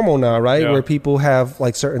very normal now, right? Yeah. Where people have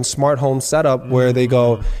like certain smart home setup where they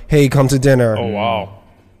go, hey, come to dinner. Oh, wow.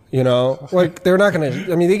 You know, like they're not going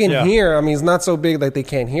to, I mean, they can hear. I mean, it's not so big that they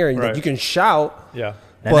can't hear. Like, you can shout. Yeah.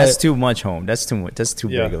 And that's too much home. That's too much. That's too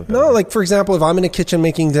big of a No, like for example, if I'm in the kitchen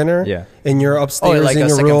making dinner, and you're upstairs like in a your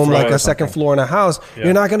second room, floor like or a second something. floor in a house,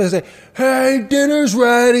 you're not gonna say, "Hey, dinner's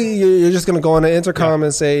ready." You're just gonna go on the intercom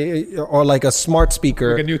and say, or like a smart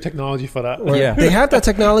speaker. Like a new technology for that. Yeah. They have that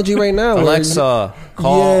technology right now. where Alexa,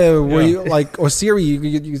 call. Yeah, where you like, or Siri,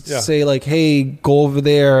 you say like, "Hey, go over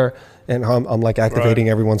there." And I'm like activating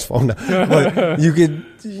everyone's phone now. But you could,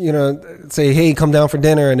 you know, say, hey, come down for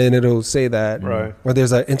dinner, and then it'll say that. Right. Or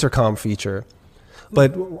there's an intercom feature.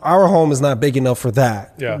 But our home is not big enough for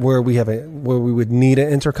that. Yeah. Where we would need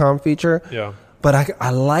an intercom feature. Yeah. But I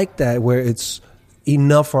like that where it's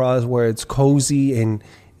enough for us, where it's cozy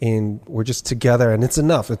and we're just together and it's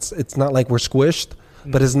enough. It's not like we're squished,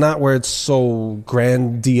 but it's not where it's so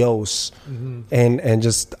grandiose and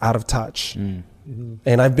just out of touch.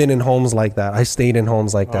 And I've been in homes like that. I stayed in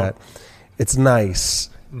homes like that. It's nice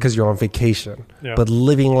because you're on vacation. Yeah. But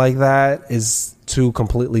living like that is two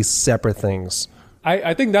completely separate things.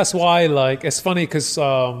 I think that's why, like, it's funny because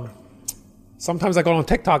sometimes I go on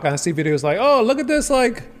TikTok and I see videos like, oh, look at this,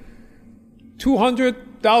 like,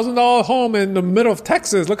 $200,000 home in the middle of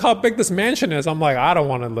Texas. Look how big this mansion is. I'm like, I don't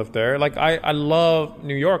want to live there. Like, I love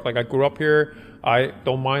New York. Like, I grew up here. I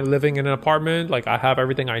don't mind living in an apartment. Like, I have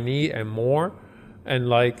everything I need and more. And,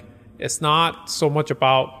 like, it's not so much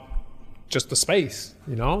about just the space,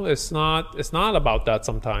 you know? It's not about that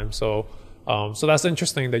sometimes. So that's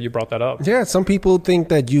interesting that you brought that up. Yeah, some people think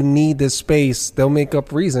that you need this space. They'll make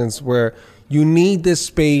up reasons where you need this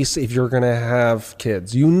space if you're going to have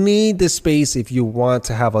kids. You need this space if you want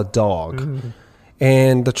to have a dog.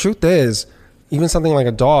 And the truth is, even something like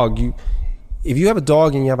a dog, if you have a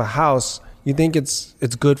dog and you have a house, you think it's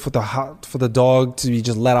good for the dog to be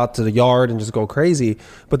just let out to the yard and just go crazy.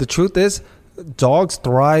 But the truth is, dogs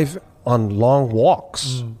thrive on long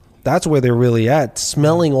walks. That's where they're really at,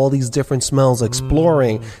 smelling all these different smells,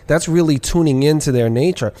 exploring. That's really tuning into their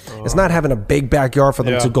nature. It's not having a big backyard for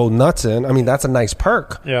them to go nuts in. I mean, that's a nice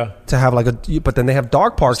perk to have but then they have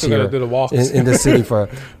dog parks Still here gotta do the walks. in the city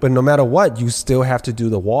but no matter what, you still have to do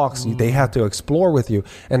the walks. They have to explore with you.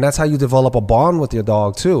 And that's how you develop a bond with your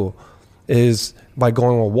dog too, is by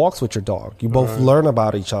going on walks with your dog. You both learn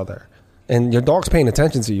about each other. And your dog's paying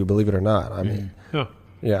attention to you, believe it or not. I mean,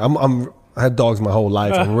 I had dogs my whole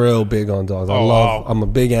life. I'm real big on dogs. I'm a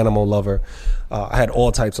big animal lover. I had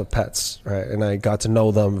all types of pets, right? And I got to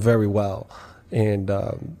know them very well. And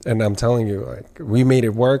I'm telling you, like, we made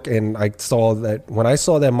it work. And I saw that when I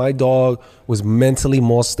saw that my dog was mentally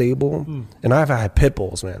more stable, and I've had pit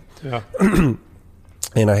bulls, man. Yeah.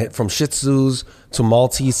 And I had from Shih Tzus to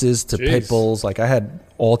Malteses to pit bulls. Like, I had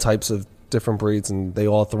all types of different breeds, and they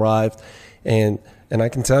all thrived. And I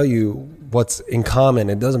can tell you what's in common.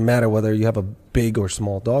 It doesn't matter whether you have a big or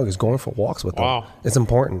small dog, is going for walks with them. It's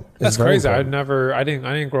important. That's very crazy. important. I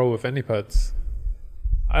didn't grow up with any pets.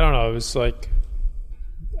 I don't know. It was like,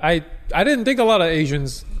 I didn't think a lot of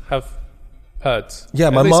Asians have pets. Yeah,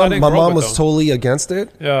 At my least I didn't grow mom up with was them. totally against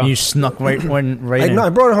it. Yeah. You snuck right in. I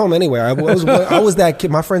brought it home anyway. I was that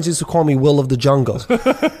kid. My friends used to call me Will of the Jungle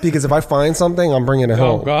because if I find something, I'm bringing it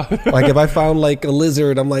home. God. Like if I found like a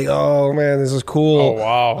lizard, I'm like, oh man, this is cool. Oh,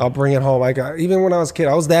 wow. I'll bring it home. Even when I was a kid,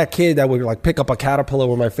 I was that kid that would like pick up a caterpillar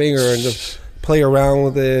with my finger and just play around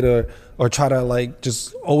with it, or try to like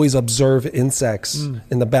just always observe insects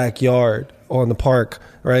in the backyard or in the park,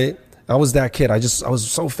 right? I was that kid. I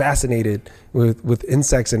was so fascinated with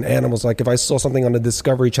insects and animals. Like if I saw something on the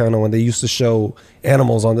Discovery Channel and they used to show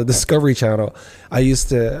animals on the Discovery Channel, I used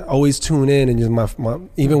to always tune in and just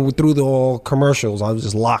even through the all commercials, I was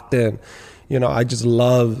just locked in. You know, I just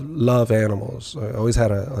love animals. I always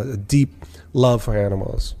had a deep love for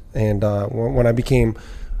animals. And when I became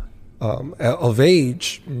of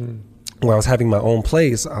age, when I was having my own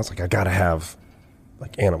place, I was like, I gotta have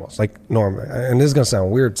like animals, like normally. And this is gonna sound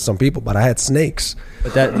weird to some people, but I had snakes.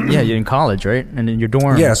 But you're in college, right? And in your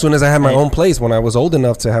dorm. Yeah, as soon as I had my own place, when I was old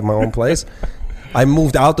enough to have my own place, I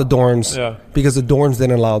moved out the dorms because the dorms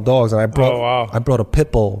didn't allow dogs, and I brought a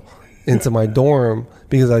pit bull into my dorm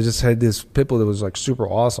because I just had this pit bull that was like super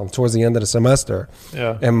awesome towards the end of the semester.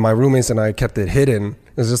 Yeah. And my roommates and I kept it hidden.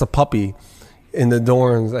 It was just a puppy in the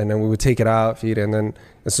dorms, and then we would take it out, feed it, and then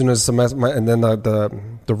as soon as the semester, and then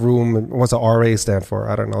the room, what's the RA stand for?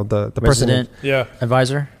 I don't know. The resident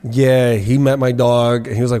advisor. Yeah, he met my dog,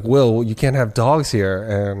 and he was like, "Will, you can't have dogs here."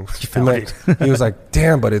 And he was like,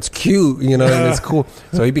 "Damn, but it's cute, you know, and it's cool."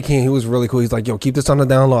 So he was really cool. He's like, "Yo, keep this on the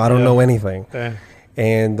down low. I don't know anything." Damn.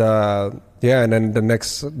 And and then the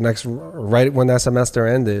next right when that semester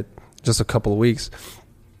ended, just a couple of weeks,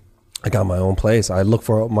 I got my own place. I looked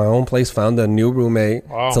for my own place, found a new roommate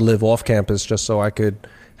to live off campus just so I could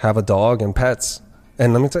have a dog and pets.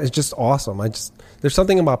 And let me tell you, it's just awesome. There's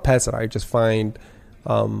something about pets that I just find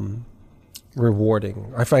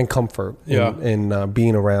rewarding. I find comfort in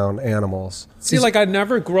being around animals. See, like I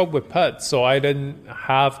never grew up with pets, so I didn't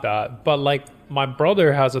have that. But like my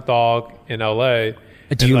brother has a dog in LA.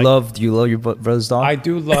 Do you love your brother's dog? I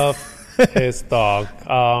do love his dog,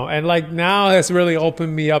 and like now it's really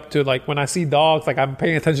opened me up to like when I see dogs, like I'm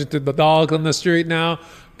paying attention to the dogs on the street now.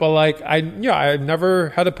 But like I never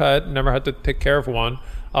had a pet, never had to take care of one.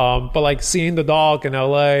 But like seeing the dog in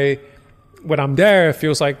LA when I'm there, it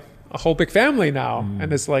feels like a whole big family now,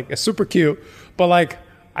 and it's super cute. But like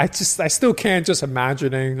I still can't just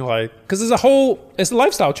imagining like because it's a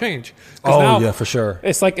lifestyle change. Oh now, yeah, for sure.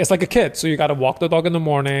 It's like a kid, so you got to walk the dog in the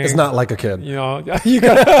morning. It's not like a kid. You know, you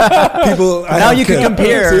got people. Now you can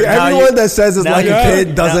compare. See, everyone that says it's like a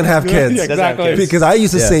kid doesn't have kids. Yeah, exactly. Because I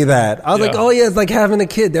used to say that. I was like, oh yeah, it's like having a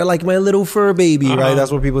kid. They're like my little fur baby, right?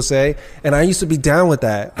 That's what people say. And I used to be down with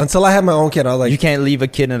that until I had my own kid. I was like, you can't leave a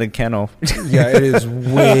kid in a kennel. Yeah, it is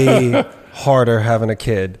way harder having a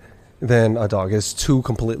kid than a dog. It's two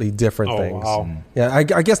completely different things. Wow. Yeah, I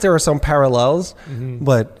guess there are some parallels,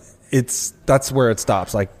 but that's where it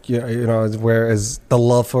stops. Like you know, whereas the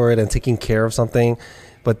love for it and taking care of something,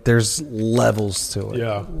 but there's levels to it.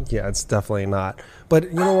 Yeah, it's definitely not. But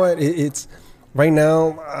you know what? It's right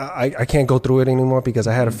now. I can't go through it anymore because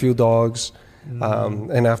I had a few dogs,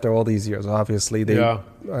 and after all these years, obviously they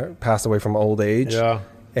passed away from old age. Yeah,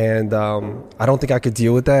 and I don't think I could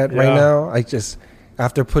deal with that right now. I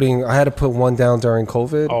had to put one down during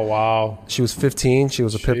COVID. Oh, wow. She was 15. She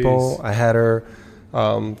was a pit bull. I had her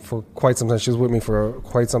for quite some time. She was with me for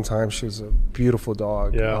quite some time. She was a beautiful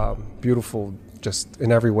dog. Yeah. Beautiful just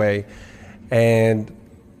in every way. And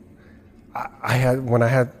I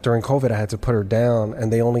had during COVID, I had to put her down,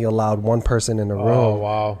 and they only allowed one person in the room. Oh,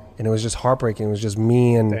 wow. And it was just heartbreaking. It was just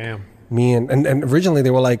me and Damn. and originally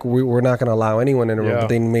they were like, we're not going to allow anyone in the room, Yeah. but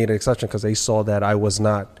they made an exception because they saw that I was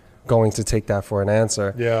not going to take that for an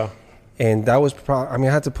answer. Yeah. And that was I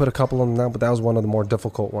had to put a couple of them down, but that was one of the more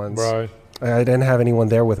difficult ones. Right. I didn't have anyone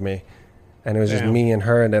there with me, and it was just Damn. me and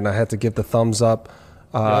her, and then I had to give the thumbs up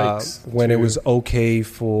Yikes. when it was okay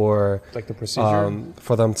for Like the procedure.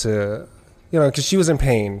 for them to, because she was in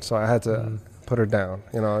pain, so I had to Mm-hmm. put her down.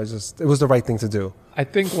 It was the right thing to do. I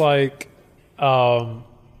think like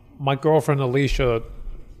my girlfriend Alicia,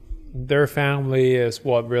 their family is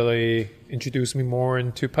what really introduced me more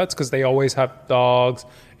into pets because they always have dogs.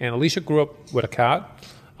 And Alicia grew up with a cat,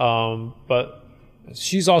 but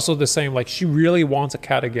she's also the same. Like she really wants a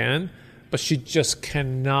cat again, but she just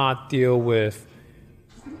cannot deal with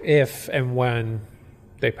if and when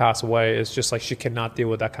they pass away. It's just like she cannot deal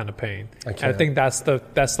with that kind of pain. And I can't. think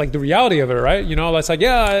that's like the reality of it, right? It's like,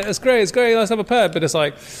 yeah, it's great, let's have a pet, but it's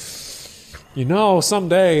like,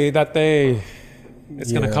 someday that day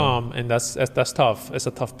it's gonna Yeah. come, and that's tough. It's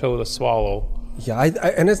a tough pill to swallow. Yeah,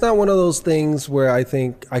 and it's not one of those things where I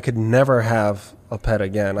think I could never have a pet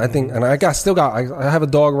again. I think, and I have a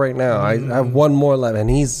dog right now. I have one more left, and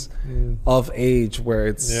he's of age where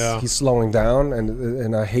he's slowing down,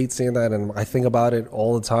 and I hate seeing that, and I think about it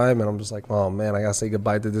all the time, and I'm just like, oh man, I gotta say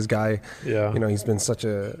goodbye to this guy. Yeah. He's been such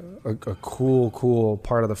a cool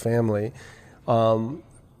part of the family.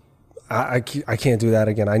 I can't do that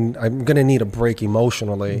again. I'm gonna need a break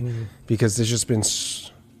emotionally because there's just been,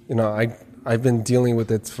 I've been dealing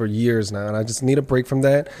with it for years now, and I just need a break from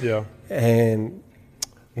that. Yeah. And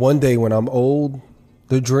one day when I'm old,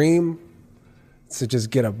 the dream is to just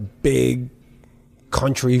get a big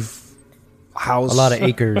country house. A lot of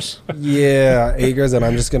acres. Yeah, acres, and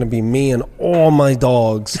I'm just gonna be me and all my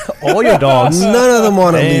dogs. All your dogs. None of them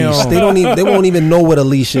on a Damn. leash. They won't even know what a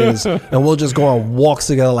leash is, and we'll just go on walks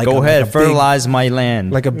together. Like Go like ahead, a big- fertilize my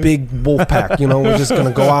land. like a big wolf pack. We're just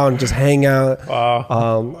gonna go out and just hang out.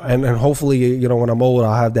 And hopefully, when I'm old,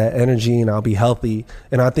 I'll have that energy and I'll be healthy.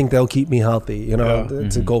 And I think they'll keep me healthy.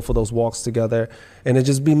 To go for those walks together, and it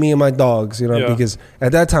just be me and my dogs. Yeah. Because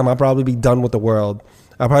at that time I'll probably be done with the world.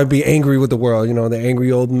 I'll probably be angry with the world. The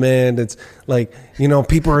angry old man. That's like,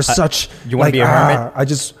 people are such. you wanna like, be a hermit? I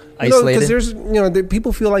just Isolated? because there's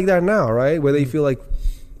people feel like that now, right? Where they feel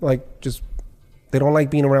like just they don't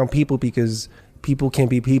like being around people because people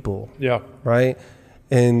can't be people. Yeah. Right,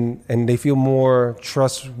 and they feel more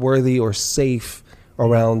trustworthy or safe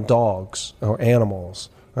around dogs or animals.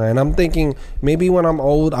 Right? And I'm thinking maybe when I'm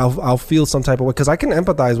old, I'll feel some type of way because I can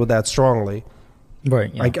empathize with that strongly.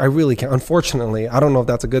 Right. Yeah. I really can. Unfortunately, I don't know if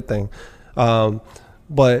that's a good thing,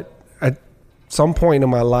 but at some point in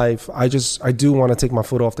my life, I do want to take my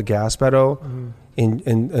foot off the gas pedal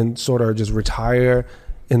and sort of just retire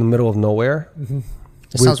in the middle of nowhere.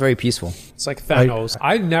 It sounds very peaceful. It's like Thanos.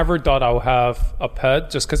 I never thought I would have a pet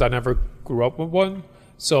just because I never grew up with one.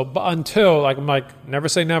 So, but until I'm like, never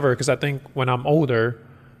say never, because I think when I'm older,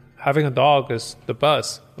 having a dog is the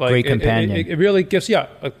best. Like Great companion. It really gives,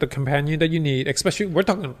 like the companion that you need. Especially,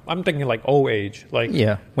 I'm thinking like old age. Like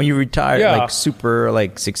Yeah. When you retire, Yeah. like super,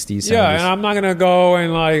 like 60s, 70s. yeah, and I'm not gonna go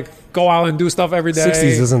and like go out and do stuff every day.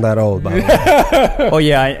 60s isn't that old, by the way. Oh,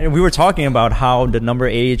 yeah. And we were talking about how the number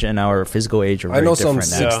age and our physical age are very I know some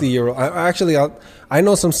different now. 60-year-old. I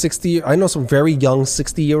know some 60. I know some very young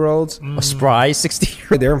 60-year-olds. A spry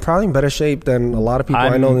 60. They're in probably in better shape than a lot of people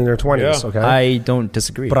I know in their 20s. Yeah. Okay, I don't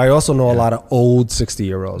disagree. but I also know a lot of old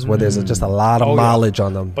 60-year-olds where there's just a lot of Oh, yeah. mileage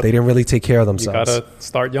on them. They didn't really take care of You themselves. gotta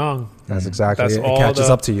start young. That's exactly That's it. It all catches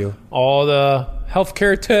the- up to you. All the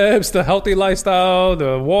healthcare tips, the healthy lifestyle,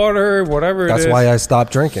 the water, whatever it is. That's why I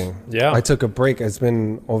stopped drinking. Yeah. I took a break. It's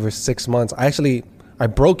been over 6 months. I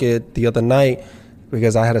broke it the other night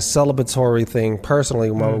because I had a celebratory thing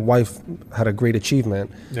personally. My wife had a great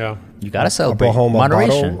achievement. Yeah. you got to I celebrate. brought home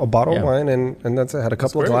Moderation. a bottle Yeah. of wine, and that's it. Had a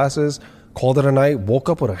couple of great. glasses. Called it a night. Woke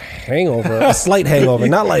up with a hangover, a slight hangover.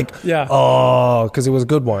 Not like, Yeah. because it was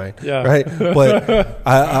good wine. Yeah. Right? But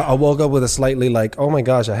I woke up with a slightly like, oh my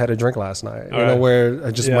gosh, I had a drink last night. right. Where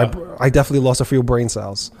I just, Yeah. I definitely lost a few brain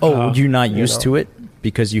cells. Oh, you're not used to it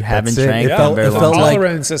because you haven't it. drank It for felt- a very it long felt time. like-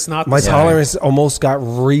 Tolerance is not the My same. tolerance almost got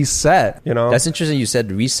reset, That's interesting you said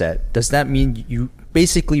reset. Does that mean you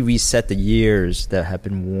basically reset the years that have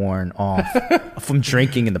been worn off from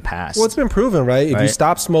drinking in the past? Well, it's been proven, right? If you Right.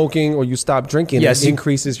 stop smoking or you stop drinking, Yes, it you-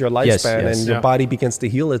 increases your lifespan Yes, yes. and your Yeah. body begins to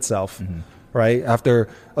heal itself, right? After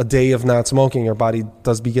a day of not smoking, your body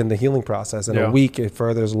does begin the healing process. In Yeah. a week, it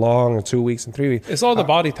furthers along, or 2 weeks, and 3 weeks. It's all the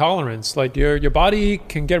body tolerance. Like your body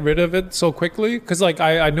can get rid of it so quickly. Because like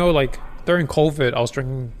I know like during COVID, I was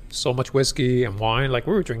drinking so much whiskey and wine. Like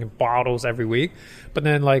we were drinking bottles every week. But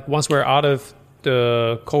then like once we're out of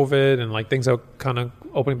the COVID and like things are kind of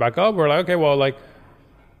opening back up, we're like, okay, well, like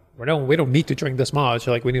we don't need to drink this much.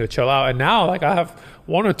 Like we need to chill out. And now like I have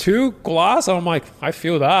 1 or 2 glass. I'm like, I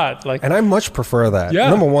feel that. Like, And I much prefer that. Yeah.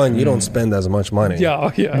 Number one, you don't spend as much money.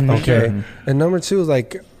 yeah. Okay. And number 2 is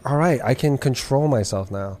like, all right, I can control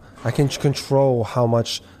myself now. I can control how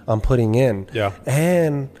much I'm putting in. Yeah.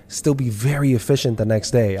 And still be very efficient the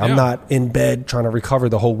next day. I'm Yeah. not in bed trying to recover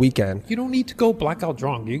the whole weekend. You don't need to go blackout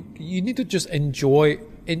drunk. You need to just enjoy,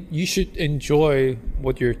 and you should enjoy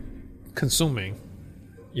what you're consuming.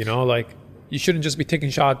 You know, like you shouldn't just be taking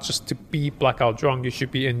shots just to be blackout drunk. You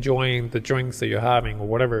should be enjoying the drinks that you're having or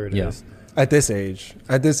whatever it is. At this age.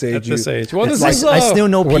 At this age. Well, it's this is I still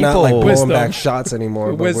know we're people. not like blowing Wisdom. back shots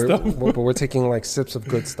anymore, but Wisdom. we're taking like sips of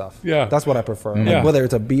good stuff. Yeah. That's what I prefer. Yeah. Like, whether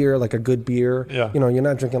it's a beer, like a good beer. Yeah. You know, you're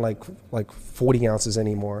not drinking like 40 ounces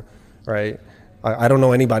anymore, right? I don't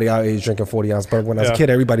know anybody our age drinking 40 ounces, but when I was a Yeah. kid,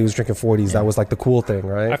 everybody was drinking 40s. That was like the cool thing,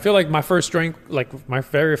 right? I feel like my first drink, like my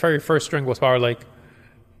very, very first drink was probably like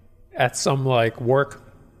at some like work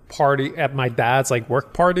party at my dad's like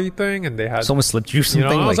work party thing, and they had Someone slipped you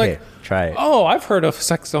something. I was like, hey, try it. Oh, I've heard of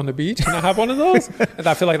Sex on the Beach. Can I have one of those? And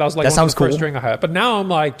I feel like that was like That one sounds of the first cool. drink I had. But now I'm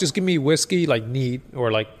like, just give me whiskey, like neat,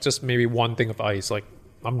 or like just maybe one thing of ice. Like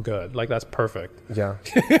I'm good. Like that's perfect. Yeah.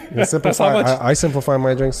 You simplify. much- I simplify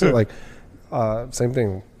my drinks too. Like, same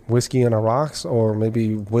thing. Whiskey and a rocks, or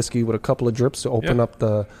maybe whiskey with a couple of drips to open Yeah. up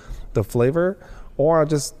the flavor. Or I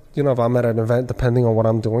just, you know, if I'm at an event, depending on what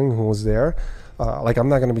I'm doing, who was there, like I'm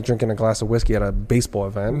not going to be drinking a glass of whiskey at a baseball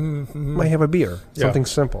event. Might have a beer, Yeah. something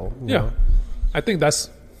simple. you Yeah. know. I think that's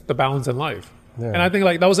the balance in life. Yeah. And I think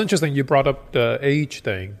like that was interesting. You brought up the age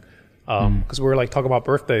thing. Because we were like talking about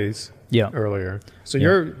birthdays Yeah. earlier. So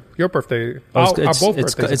Yeah. your birthday, Oh, our both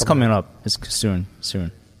birthdays it's are coming up. It's soon,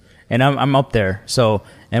 and I'm up there. So,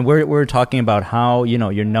 and we're talking about how, you know,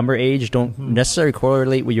 your number age don't necessarily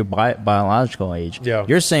correlate with your biological age. Yeah.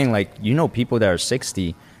 You're saying like, you know, people that are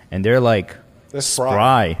 60 and they're like They're spry.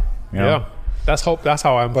 spry. You know? Yeah, that's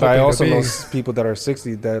how I'm. But I hoping also to be. know people that are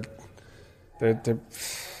 60 that they're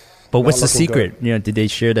But what's the looking secret? You know, did they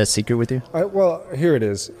share that secret with you? well, here it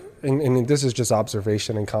is. And this is just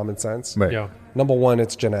observation and common sense. Right. Yeah, Number one,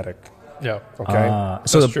 it's genetic. yeah, Okay.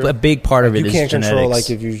 So That's true. a big part of it You is can't control genetics.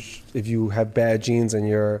 like if you have bad genes and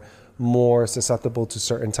you're more susceptible to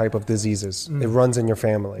certain type of diseases. It runs in your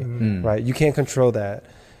family, right? You can't control that.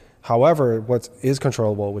 However, what is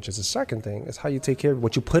controllable, which is the second thing, is how you take care of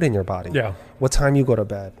what you put in your body. Yeah. What time you go to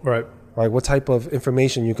bed. right. Right? What type of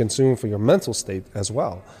information you consume for your mental state as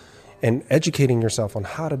well. And educating yourself on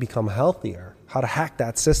how to become healthier, how to hack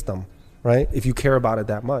that system, right? If you care about it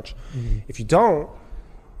that much. If you don't,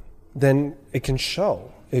 then it can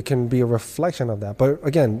show. It can be a reflection of that. But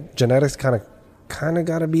again, genetics kind of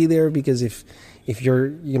got to be there, because if you're,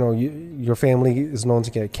 you know, your family is known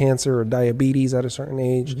to get cancer or diabetes at a certain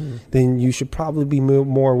age, then you should probably be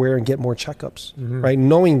more aware and get more checkups, right?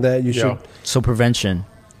 Knowing that you should. So preventative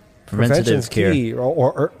Prevention's care. key,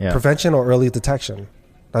 or Yeah. prevention or early detection.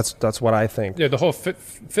 That's what I think. Yeah, the whole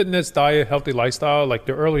fitness, diet, healthy lifestyle. Like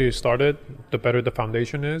the earlier you started, the better the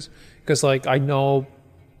foundation is. Because like I know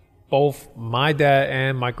both my dad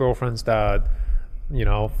and my girlfriend's dad, you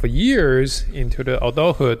know, for years into the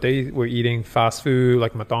adulthood, they were eating fast food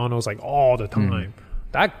like McDonald's like all the time.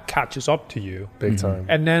 That catches up to you. Big time.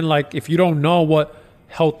 And then like if you don't know what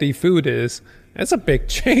healthy food is, it's a big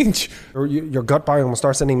change. Or your gut biome will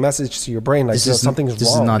start sending message to your brain like, This yo, is something's this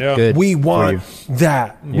wrong. is not Yeah. good. We for want you.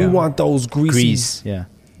 that. We Yeah. want those grease. Yeah.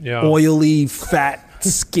 Yeah. oily, fat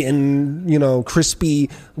skin, you know, crispy.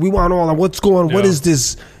 We want all that. What's going on? What Yeah. is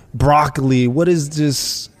this broccoli? What is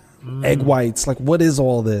this egg whites? Like, what is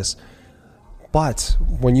all this? But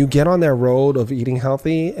when you get on that road of eating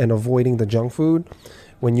healthy and avoiding the junk food,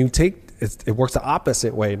 when you take it works the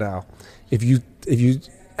opposite way now. If you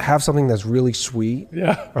have something that's really sweet,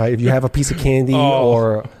 Yeah. right? If you have a piece of candy Oh.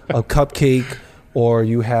 or a cupcake, or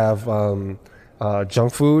you have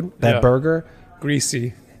junk food, that Yeah. burger,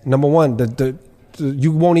 Greasy. number one,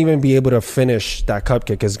 you won't even be able to finish that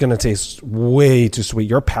cupcake 'cause it's going to taste way too sweet.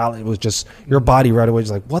 Your palate was just, your body right away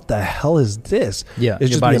is like, what the hell is this? Yeah, It's your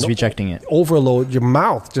just body's being rejecting it. Overload, your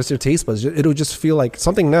mouth, just your taste buds. It'll just feel like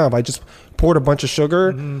something now. If I just poured a bunch of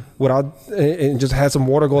sugar without, and just had some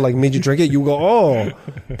water go like made you drink it, you go, oh,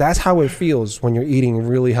 that's how it feels when you're eating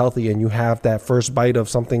really healthy and you have that first bite of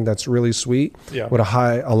something that's really sweet Yeah. with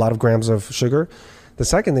a lot of grams of sugar. The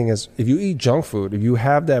second thing is, if you eat junk food, if you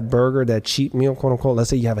have that burger, that cheat meal, quote unquote, let's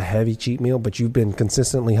say you have a heavy cheat meal, but you've been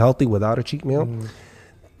consistently healthy without a cheat meal,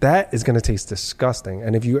 that is going to taste disgusting.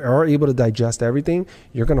 And if you are able to digest everything,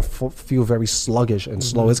 you're going to feel very sluggish and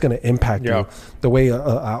slow. It's going to impact you. The way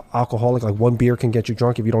a alcoholic, like one beer can get you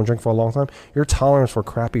drunk if you don't drink for a long time, your tolerance for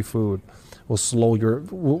crappy food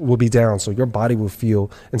will be down. So your body will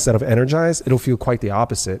feel, instead of energized, it'll feel quite the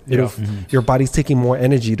opposite. Your body's taking more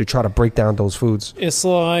energy to try to break down those foods. It's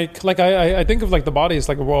like I think of like the body is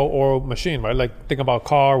like a well-oiled machine, right? Like think about a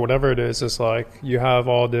car, whatever it is. It's like you have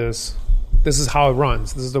all this. This is how it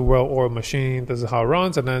runs. This is the well-oiled machine. This is how it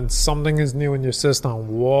runs. And then something is new in your system.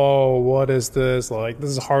 Whoa, what is this? Like this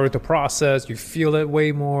is harder to process. You feel it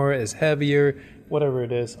way more. It's heavier. Whatever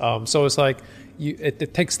it is. So it's like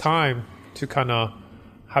it takes time to kind of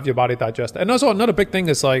have your body digest. And also another big thing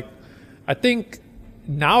is like, I think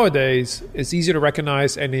nowadays it's easier to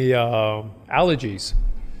recognize any allergies.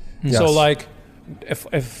 Yes. So like,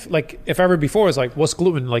 if ever before, it's like, what's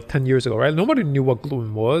gluten? Like 10 years ago, right? Nobody knew what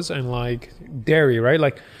gluten was, and like dairy, right?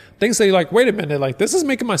 Like things that you're like, wait a minute, like this is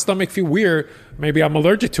making my stomach feel weird. Maybe I'm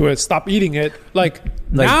allergic to it. Stop eating it. Like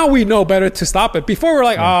now we know better to stop it. Before we're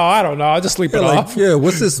like, oh, I don't know, I'll just sleep it off. Yeah,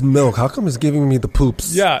 what's this milk? How come it's giving me the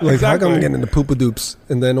poops? Yeah, like exactly. How come I'm getting the poopadoops?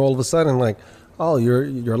 And then all of a sudden, like, oh, you're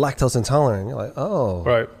lactose intolerant. You're like, oh,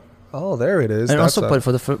 right. Oh, there it is. And also, but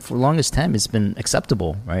for the longest time, it's been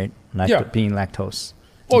acceptable, right? Being lactose.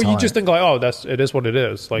 Oh, you just think like, oh, it is what it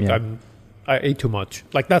is. Like I ate too much.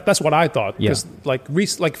 Like that's what I thought. Because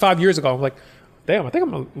like 5 years ago, I'm like, damn, I think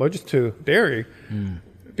I'm allergic to dairy.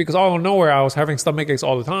 Because out of nowhere, I was having stomach aches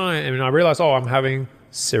all the time, and I realized, oh, I'm having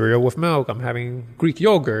cereal with milk. I'm having Greek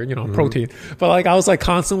yogurt, protein. But like I was like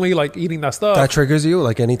constantly like eating that stuff. That triggers you,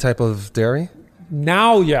 like any type of dairy?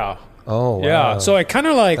 Now, yeah. Oh, wow. Yeah. So it kind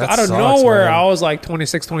of like That out of sucks, nowhere, man. I was like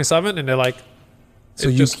 26, 27, and they're like, so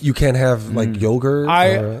you can't have like yogurt?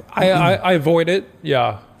 I avoid it.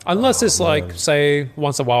 Yeah. Unless it's like, say,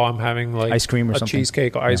 once in a while I'm having like ice cream or a something.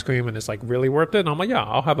 cheesecake or ice cream, and it's like really worth it. And I'm like, yeah,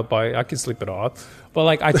 I'll have a bite. I can sleep it off. But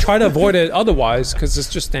like, I try to avoid it otherwise because it's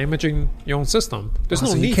just damaging your own system. There's no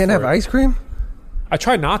so need. You can't for have it. ice cream? I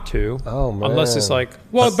try not to. Oh, man. Unless it's like,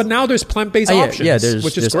 well, but now there's plant-based options,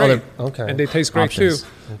 which is great. And they taste great options. too.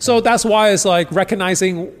 Okay. So that's why it's like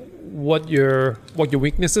recognizing what your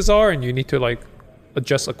weaknesses are, and you need to like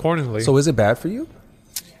adjust accordingly. So is it bad for you?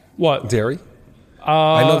 What? Dairy?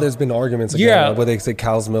 I know there's been arguments again where they say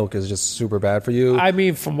cow's milk is just super bad for you. I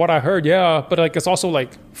mean, from what I heard, yeah. But like, it's also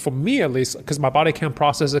like, for me at least, because my body can't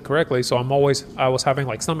process it correctly. So I was having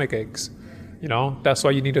like stomach aches. That's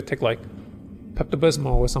why you need to take like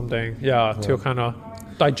Pepto-Bismol or something. To kind of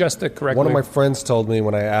digest it correctly. One of my friends told me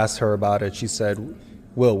when I asked her about it, she said,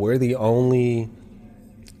 Will, we're the only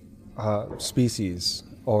species,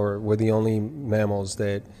 or we're the only mammals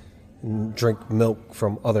that drink milk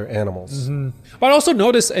from other animals. But I also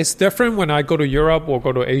notice it's different when I go to Europe or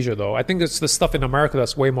go to Asia, though. I think it's the stuff in America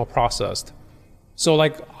that's way more processed. So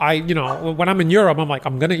like when I'm in Europe, I'm like,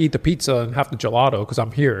 I'm going to eat the pizza and have the gelato because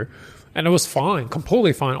I'm here. And it was fine,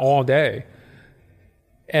 completely fine all day.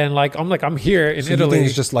 And like, I'm here in So Italy. you think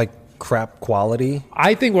it's just like crap quality?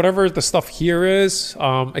 I think whatever the stuff here is,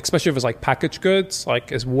 especially if it's like packaged goods,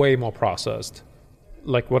 like is way more processed.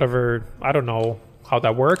 Like whatever, I don't know how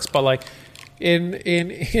that works, but like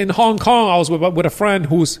in Hong Kong, I was with a friend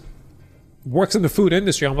who's works in the food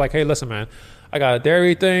industry. I'm like, hey, listen, man, I got a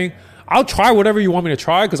dairy thing. I'll try whatever you want me to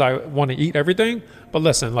try because I want to eat everything. But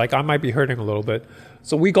listen, like I might be hurting a little bit.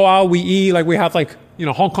 So we go out, we eat, like we have like,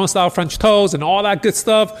 Hong Kong style French toast and all that good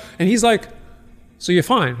stuff. And he's like, so you're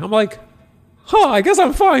fine. I'm like, I guess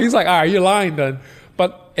I'm fine. He's like, all right, you're lying then.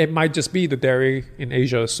 But it might just be the dairy in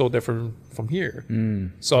Asia is so different from here.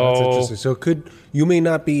 So That's interesting. So you may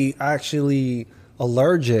not be actually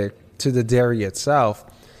allergic to the dairy itself.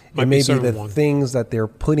 It may be the things that they're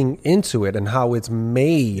putting into it and how it's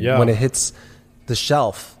made when it hits the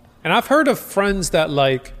shelf. And I've heard of friends that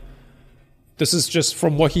like, this is just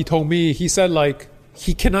from what he told me. He said like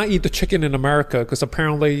he cannot eat the chicken in America because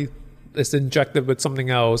apparently it's injected with something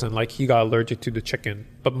else, and like he got allergic to the chicken.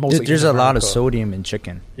 But mostly there's a lot of sodium in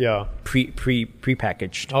chicken. Yeah,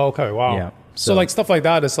 pre-packaged. Oh, okay, wow. Yeah. So like stuff like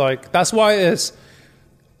that is like, that's why it's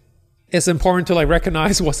important to like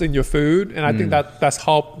recognize what's in your food, and I think that's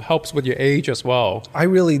helps with your age as well. I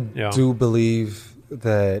really do believe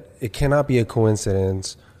that it cannot be a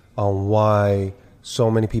coincidence on why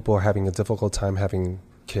so many people are having a difficult time having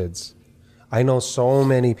kids. I know so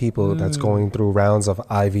many people that's going through rounds of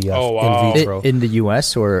IVF in vitro. In the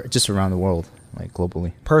U.S. or just around the world, like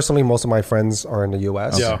globally? Personally, most of my friends are in the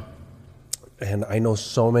U.S. Yeah. And I know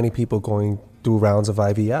so many people going through rounds of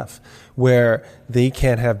IVF where they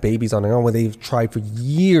can't have babies on their own, where they've tried for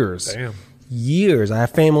years. Damn. Years. I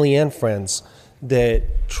have family and friends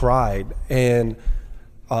that tried. And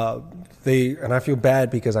and I feel bad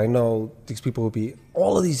because I know these people would be,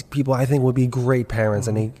 all of these people I think would be great parents,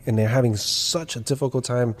 and they're having such a difficult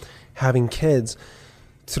time having kids,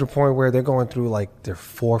 to the point where they're going through like their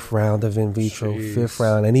 4th round of in vitro, Jeez. 5th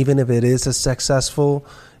round, and even if it is a successful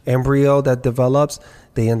embryo that develops,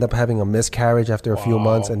 they end up having a miscarriage after a few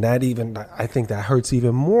months, and that even, I think that hurts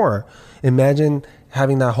even more. Imagine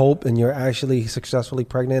having that hope and you're actually successfully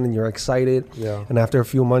pregnant and you're excited, and after a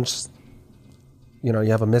few months, you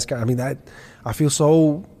have a miscarriage. I mean, that, I feel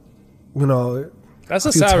so, That's a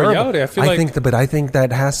I feel sad terrible. reality. I feel like but I think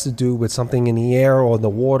that has to do with something in the air or the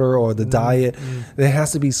water or the diet. There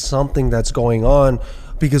has to be something that's going on,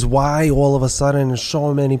 because why all of a sudden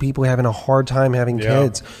so many people having a hard time having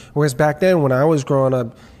kids? Whereas back then when I was growing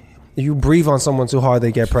up, if you breathe on someone too hard,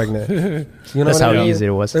 they get pregnant. That's what I how mean? easy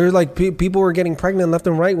it was. There was like people were getting pregnant left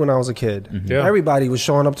and right when I was a kid. Yeah. Everybody was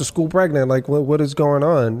showing up to school pregnant. Like, what is going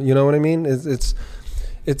on? You know what I mean? It's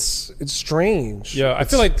strange. Yeah, I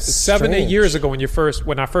feel like It's 7-8 strange. years ago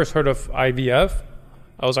when I first heard of IVF,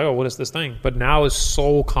 I was like, oh, what is this thing? But now it's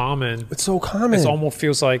so common. It's so common. It almost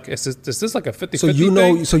feels like is this like a 50-50 So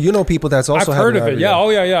thing? you know people that's also I've heard of having it. IVF. Yeah. Oh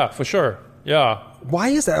yeah. For sure. Yeah. Why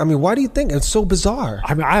is that? I mean, why do you think it's so bizarre?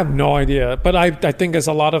 I mean, I have no idea, but I think it's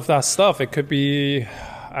a lot of that stuff. It could be,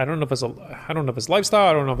 I don't know if it's lifestyle.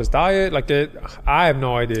 I don't know if it's diet. I have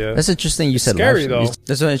no idea. That's interesting. You said scary, though.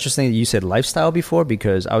 That's so interesting that you said lifestyle before,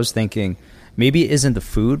 because I was thinking maybe it isn't the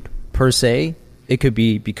food per se. It could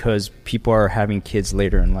be because people are having kids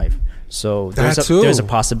later in life. So That too. there's a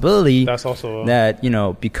possibility That's also that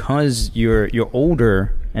because you're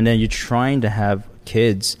older and then you're trying to have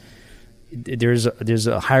kids, there's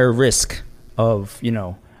a higher risk of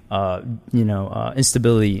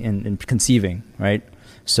instability in conceiving, right?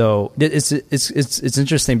 So it's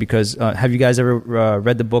interesting because have you guys ever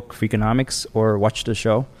read the book Freakonomics or watched the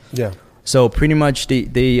show? Yeah. So pretty much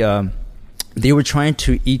they were trying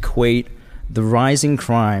to equate the rising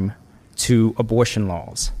crime to abortion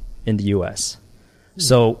laws in the U.S.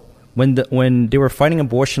 So when they were fighting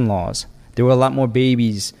abortion laws, there were a lot more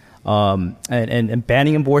babies, and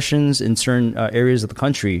banning abortions in certain areas of the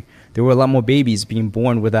country. There were a lot more babies being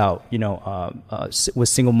born without, with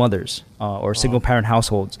single mothers or single parent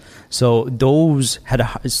households. So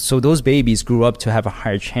those babies grew up to have a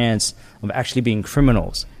higher chance of actually being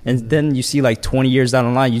criminals. And then you see, like 20 years down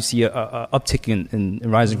the line, you see a uptick in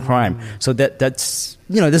rising crime. So that's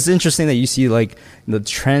this is interesting that you see like the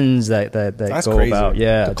trends that go crazy. about.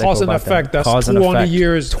 Yeah, The cause and effect. That's Cause and 20 effect.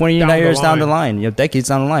 years 20 down the years down the line. line, decades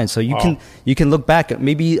down the line. So you Wow. can look back at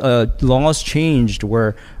maybe laws changed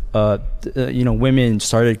where women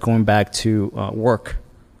started going back to work,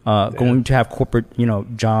 going to have corporate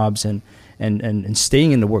jobs and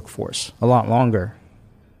staying in the workforce a lot longer,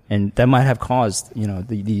 and that might have caused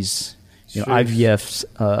these IVFs.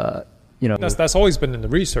 That's always been in the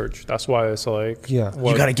research. That's why it's like Yeah.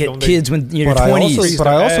 You got to get don't they- kids when you're in your But I 20s. also, but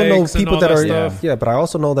I also know Eggs and people all that that are stuff. But I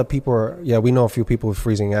also know that people are we know a few people with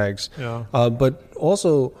freezing eggs. Yeah. But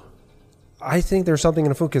also, I think there's something in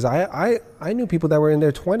the food, because I knew people that were in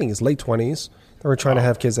their 20s, late 20s, that were trying to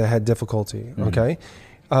have kids that had difficulty. Okay.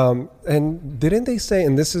 And didn't they say,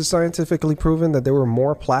 and this is scientifically proven, that there were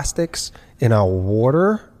more plastics in our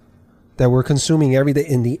water that we're consuming every day,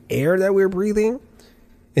 in the air that we're breathing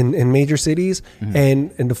in major cities,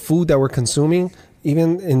 and in the food that we're consuming,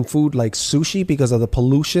 even in food like sushi, because of the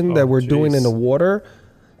pollution that we're doing in the water,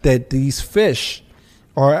 that these fish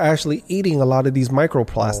are actually eating a lot of these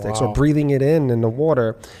microplastics or breathing it in the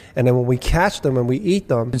water. And then when we catch them and we eat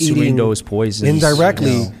them, Consuming eating those poisons,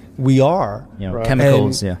 indirectly, we are. Right.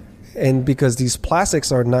 chemicals. And- And because these plastics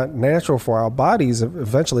are not natural for our bodies,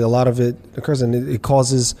 eventually a lot of it occurs, and it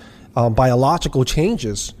causes biological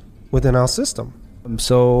changes within our system.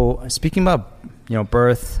 So speaking about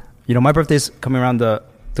birth, my birthday's coming around the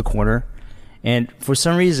corner, and for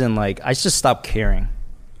some reason, like, I just stopped caring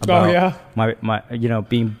about my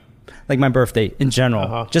being like my birthday in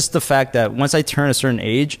general. Just the fact that once I turn a certain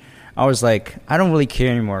age, I was like, I don't really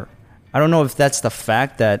care anymore. I don't know if that's the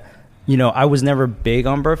fact that I was never big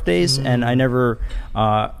on birthdays, and I never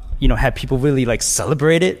had people really like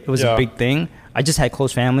celebrate it. It was a big thing. I just had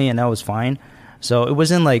close family, and that was fine. So it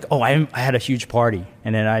wasn't like, oh, I had a huge party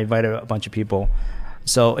and then I invited a bunch of people.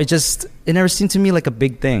 So it never seemed to me like a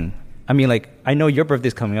big thing. I mean, like, I know your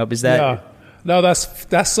birthday's coming up. Is that? Yeah. No,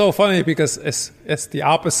 that's so funny, because it's the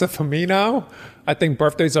opposite for me now. I think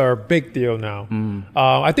birthdays are a big deal now.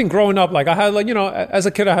 I think growing up, like, I had like, as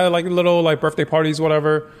a kid, I had like little like birthday parties,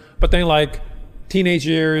 whatever. But then like teenage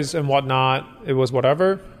years and whatnot, it was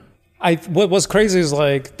whatever. What was crazy is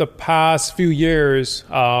like the past few years,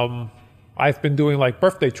 I've been doing like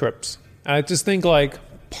birthday trips. And I just think like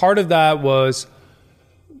part of that was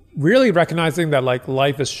really recognizing that like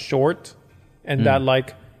life is short and that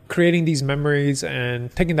like creating these memories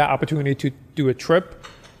and taking that opportunity to do a trip,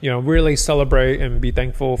 really celebrate and be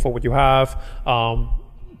thankful for what you have.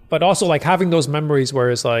 But also like having those memories where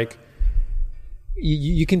it's like,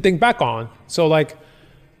 you can think back on. So like,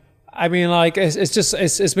 I mean, like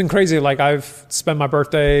it's been crazy. Like I've spent my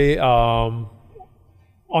birthday, on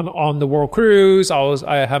the world cruise.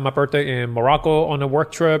 I had my birthday in Morocco on a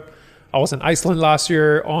work trip. I was in Iceland last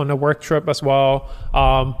year on a work trip as well.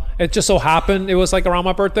 It just so happened it was like around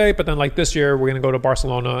my birthday, but then like this year we're gonna go to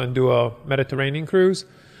Barcelona and do a Mediterranean cruise.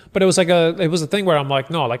 But it was a thing where I'm like,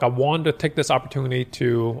 no, like I wanted to take this opportunity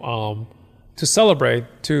to celebrate,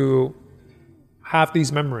 to have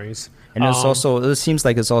these memories. And it seems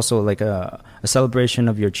like it's also like a celebration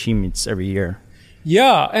of your achievements every year.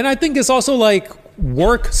 Yeah, and I think it's also like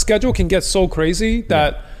work schedule can get so crazy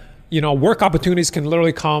that work opportunities can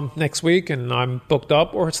literally come next week and I'm booked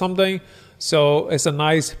up or something. So it's a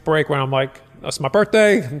nice break where I'm like, that's my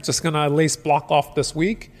birthday. I'm just gonna at least block off this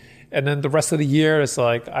week, and then the rest of the year it's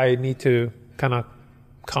like I need to kind of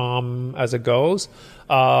calm as it goes.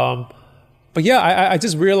 But yeah, I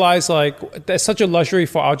just realized like there's such a luxury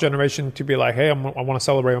for our generation to be like, hey, I want to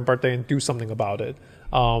celebrate my birthday and do something about it.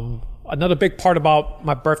 Another big part about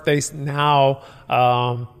my birthdays now,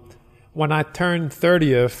 when I turned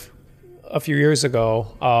 30th a few years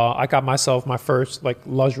ago, I got myself my first like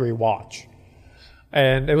luxury watch.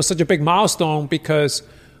 And it was such a big milestone because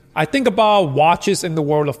I think about watches in the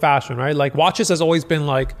world of fashion, right? Like watches has always been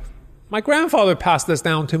like, my grandfather passed this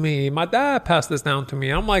down to me. My dad passed this down to me.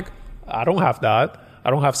 I'm like, I don't have that. I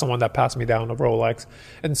don't have someone that passed me down a Rolex.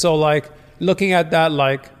 And so like looking at that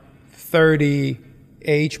like 30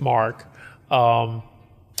 age mark, I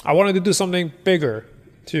wanted to do something bigger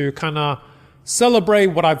to kind of celebrate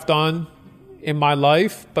what I've done in my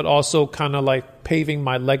life, but also kind of like paving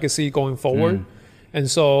my legacy going forward. And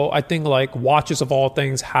so I think like watches of all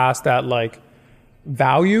things has that like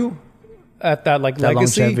value at that like that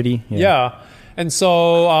legacy. Longevity. Yeah. And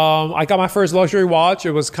so I got my first luxury watch.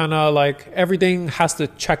 It was kind of like everything has to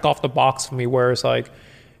check off the box for me, where it's like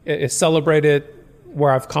it celebrated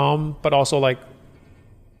where I've come, but also like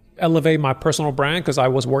elevate my personal brand because I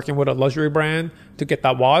was working with a luxury brand to get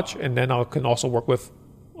that watch. And then I can also work with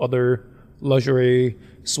other luxury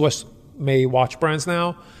Swiss-made watch brands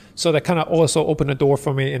now. So that kind of also opened the door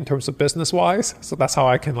for me in terms of business-wise. So that's how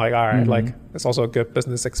I can like, all right, like it's also a good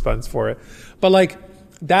business expense for it. But like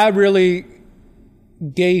that really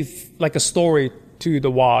gave like a story to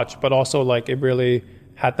the watch, but also like it really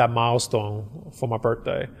had that milestone for my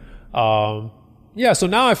birthday. So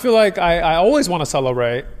now I feel like I always want to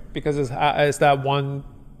celebrate because it's that one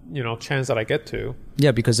chance that I get to.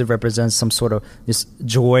 Yeah, because it represents some sort of this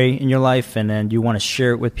joy in your life, and then you want to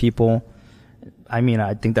share it with people. I mean,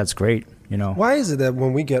 I think that's great. Why is it that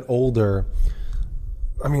when we get older,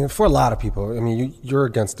 I mean, for a lot of people, I mean, you're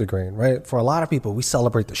against the grain, right? For a lot of people, we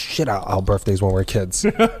celebrate the shit out of our birthdays when we're kids,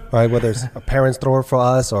 right? Whether it's our parents throw it for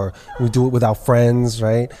us or we do it with our friends,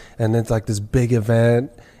 right? And it's like this big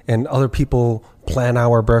event and other people plan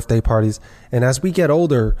our birthday parties. And as we get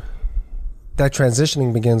older, that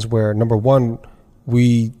transitioning begins where, number one,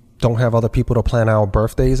 we don't have other people to plan our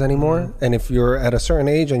birthdays anymore. And if you're at a certain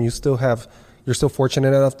age and you're still fortunate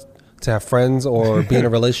enough to have friends or be in a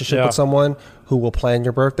relationship with someone who will plan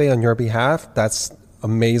your birthday on your behalf, that's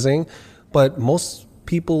amazing. But most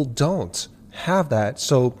people don't have that.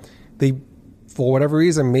 So they, for whatever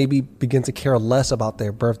reason, maybe begin to care less about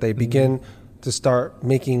their birthday, begin to start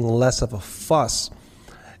making less of a fuss.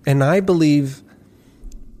 And I believe,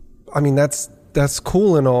 I mean, that's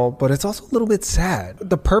cool and all, but it's also a little bit sad.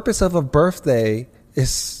 The purpose of a birthday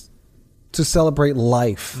is to celebrate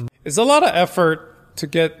life. It's a lot of effort to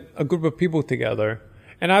get a group of people together.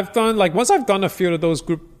 And I've done, like, once I've done a few of those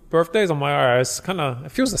group birthdays, I'm like, all right,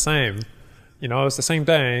 it feels the same. It's the same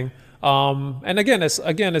thing. And again,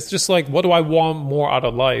 it's just like, what do I want more out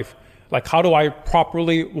of life? Like, what do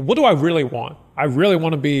I really want? I really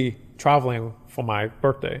want to be traveling for my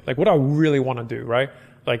birthday. Like, what do I really want to do, right?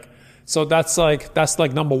 Like, so that's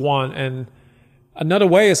like number one. And another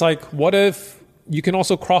way is like, what if you can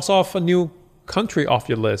also cross off a new country off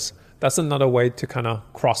your list? That's another way to kind of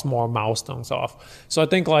cross more milestones off. So I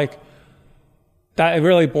think like that it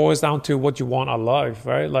really boils down to what you want out of life,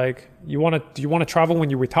 right? Like do you want to travel when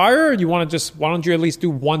you retire, or why don't you at least do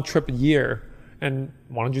one trip a year? And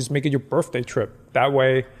why don't you just make it your birthday trip? That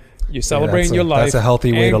way you're celebrating your life. That's a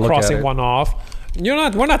healthy way to look at it. Crossing one off.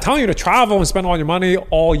 We're not telling you to travel and spend all your money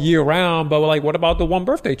all year round, but like, what about the one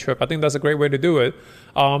birthday trip? I think that's a great way to do it.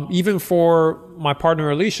 Even for my partner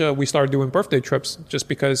Alicia, we started doing birthday trips just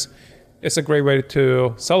because it's a great way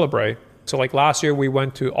to celebrate. So like last year we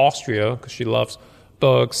went to Austria because she loves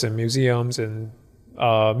books and museums and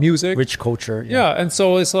music. Rich culture. Yeah, and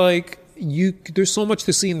so it's like there's so much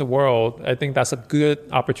to see in the world. I think that's a good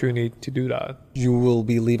opportunity to do that. You will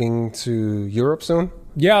be leaving to Europe soon?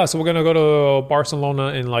 Yeah, so we're going to go to Barcelona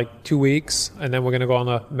in like 2 weeks, and then we're going to go on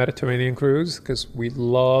a Mediterranean cruise because we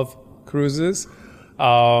love cruises.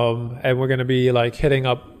 And we're going to be like hitting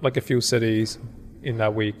up like a few cities in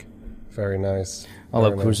that week. Very nice. I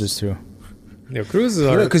love cruises too. Yeah, cruises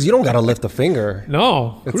are... Because you don't got to lift a finger.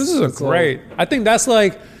 No, cruises are great. I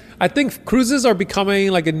think cruises are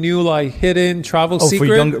becoming like a new like hidden travel secret.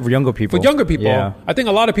 For younger people. For younger people. Yeah. I think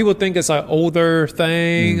a lot of people think it's an older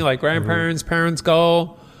thing, like grandparents, parents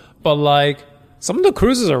go. But like some of the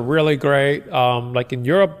cruises are really great. Like in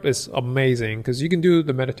Europe, it's amazing because you can do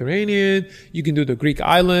the Mediterranean, you can do the Greek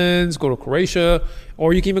islands, go to Croatia,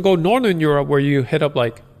 or you can even go Northern Europe where you hit up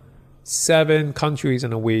like 7 countries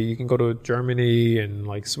in a week. You can go to Germany and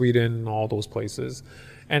like Sweden, all those places.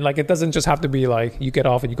 And like, it doesn't just have to be like you get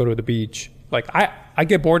off and you go to the beach. Like I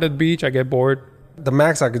get bored at the beach. I get bored. The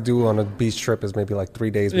max I could do on a beach trip is maybe like 3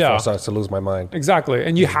 days before I start to lose my mind. Exactly.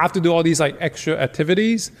 And you have to do all these like extra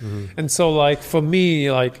activities. And so like for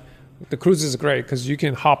me, like the cruise is great because you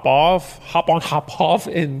can hop on, hop off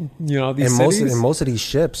in, these cities. Most of these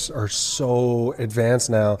ships are so advanced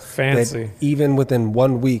now. Fancy. That even within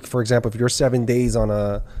 1 week, for example, if you're 7 days on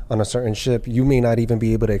a certain ship, you may not even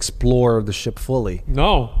be able to explore the ship fully.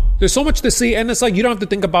 No. There's so much to see. And it's like, you don't have to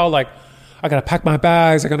think about like, I got to pack my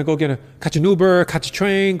bags. I got to go catch an Uber, catch a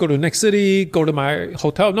train, go to the next city, go to my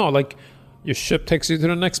hotel. No, like your ship takes you to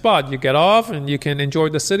the next spot. You get off and you can enjoy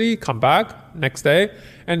the city, come back next day,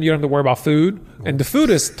 and you don't have to worry about food. And the food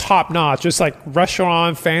is top notch, just like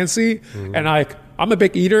restaurant fancy. And I'm a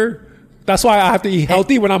big eater. That's why I have to eat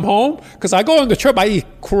healthy when I'm home because I go on the trip, I eat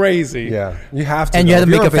crazy. Yeah, you have to. And you had to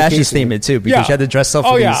make a fashion statement too because you had to dress up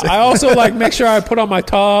for these. I also like make sure I put on my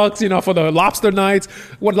tux, for the lobster nights.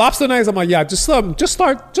 What lobster nights? I'm like, just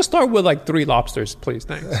start with like 3 lobsters, please,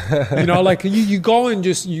 thanks. Like you go and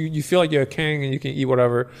just you feel like you're a king and you can eat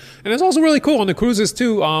whatever. And it's also really cool on the cruises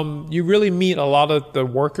too. You really meet a lot of the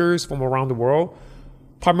workers from around the world.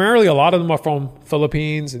 Primarily, a lot of them are from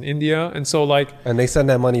Philippines and India, and so and they send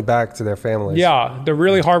that money back to their families. Yeah, they're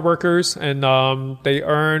really hard workers, and they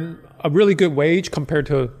earn a really good wage compared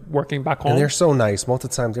to working back home. And they're so nice. Most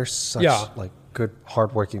of the time, they're such good,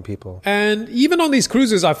 hardworking people. And even on these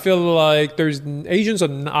cruises, I feel like there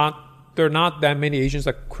are not that many Asians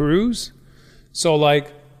that cruise. So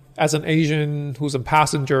like, as an Asian who's a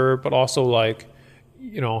passenger, but also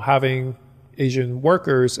having Asian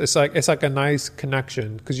workers, it's like a nice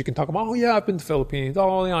connection because you can talk about, I've been to Philippines,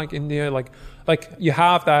 like India, like you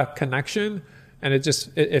have that connection, and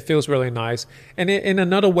it feels really nice. And in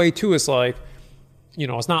another way too, it's like,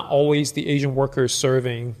 it's not always the Asian workers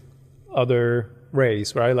serving other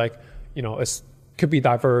race, right? Like, it could be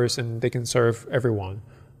diverse and they can serve everyone.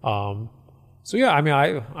 So yeah, I mean,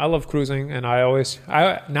 I love cruising, and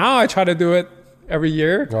now I try to do it every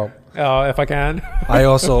year. Oh. If I can. I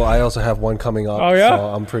also have one coming up. Oh, yeah? So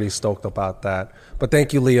I'm pretty stoked about that. But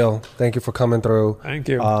thank you, Leo. Thank you for coming through. Thank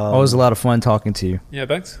you. Always a lot of fun talking to you. Yeah,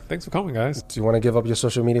 thanks for coming, guys. Do you want to give up your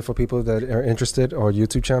social media for people that are interested, or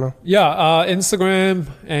YouTube channel? Yeah, Instagram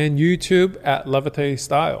and YouTube at Levite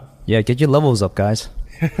Style. Yeah, get your levels up, guys.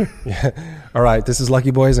 Yeah. All right, this is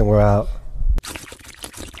Lucky Boys, and we're out.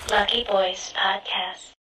 Lucky Boys Podcast.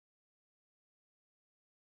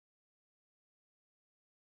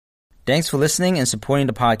 Thanks for listening and supporting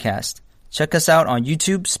the podcast. Check us out on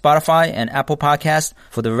YouTube, Spotify, and Apple Podcasts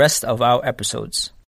for the rest of our episodes.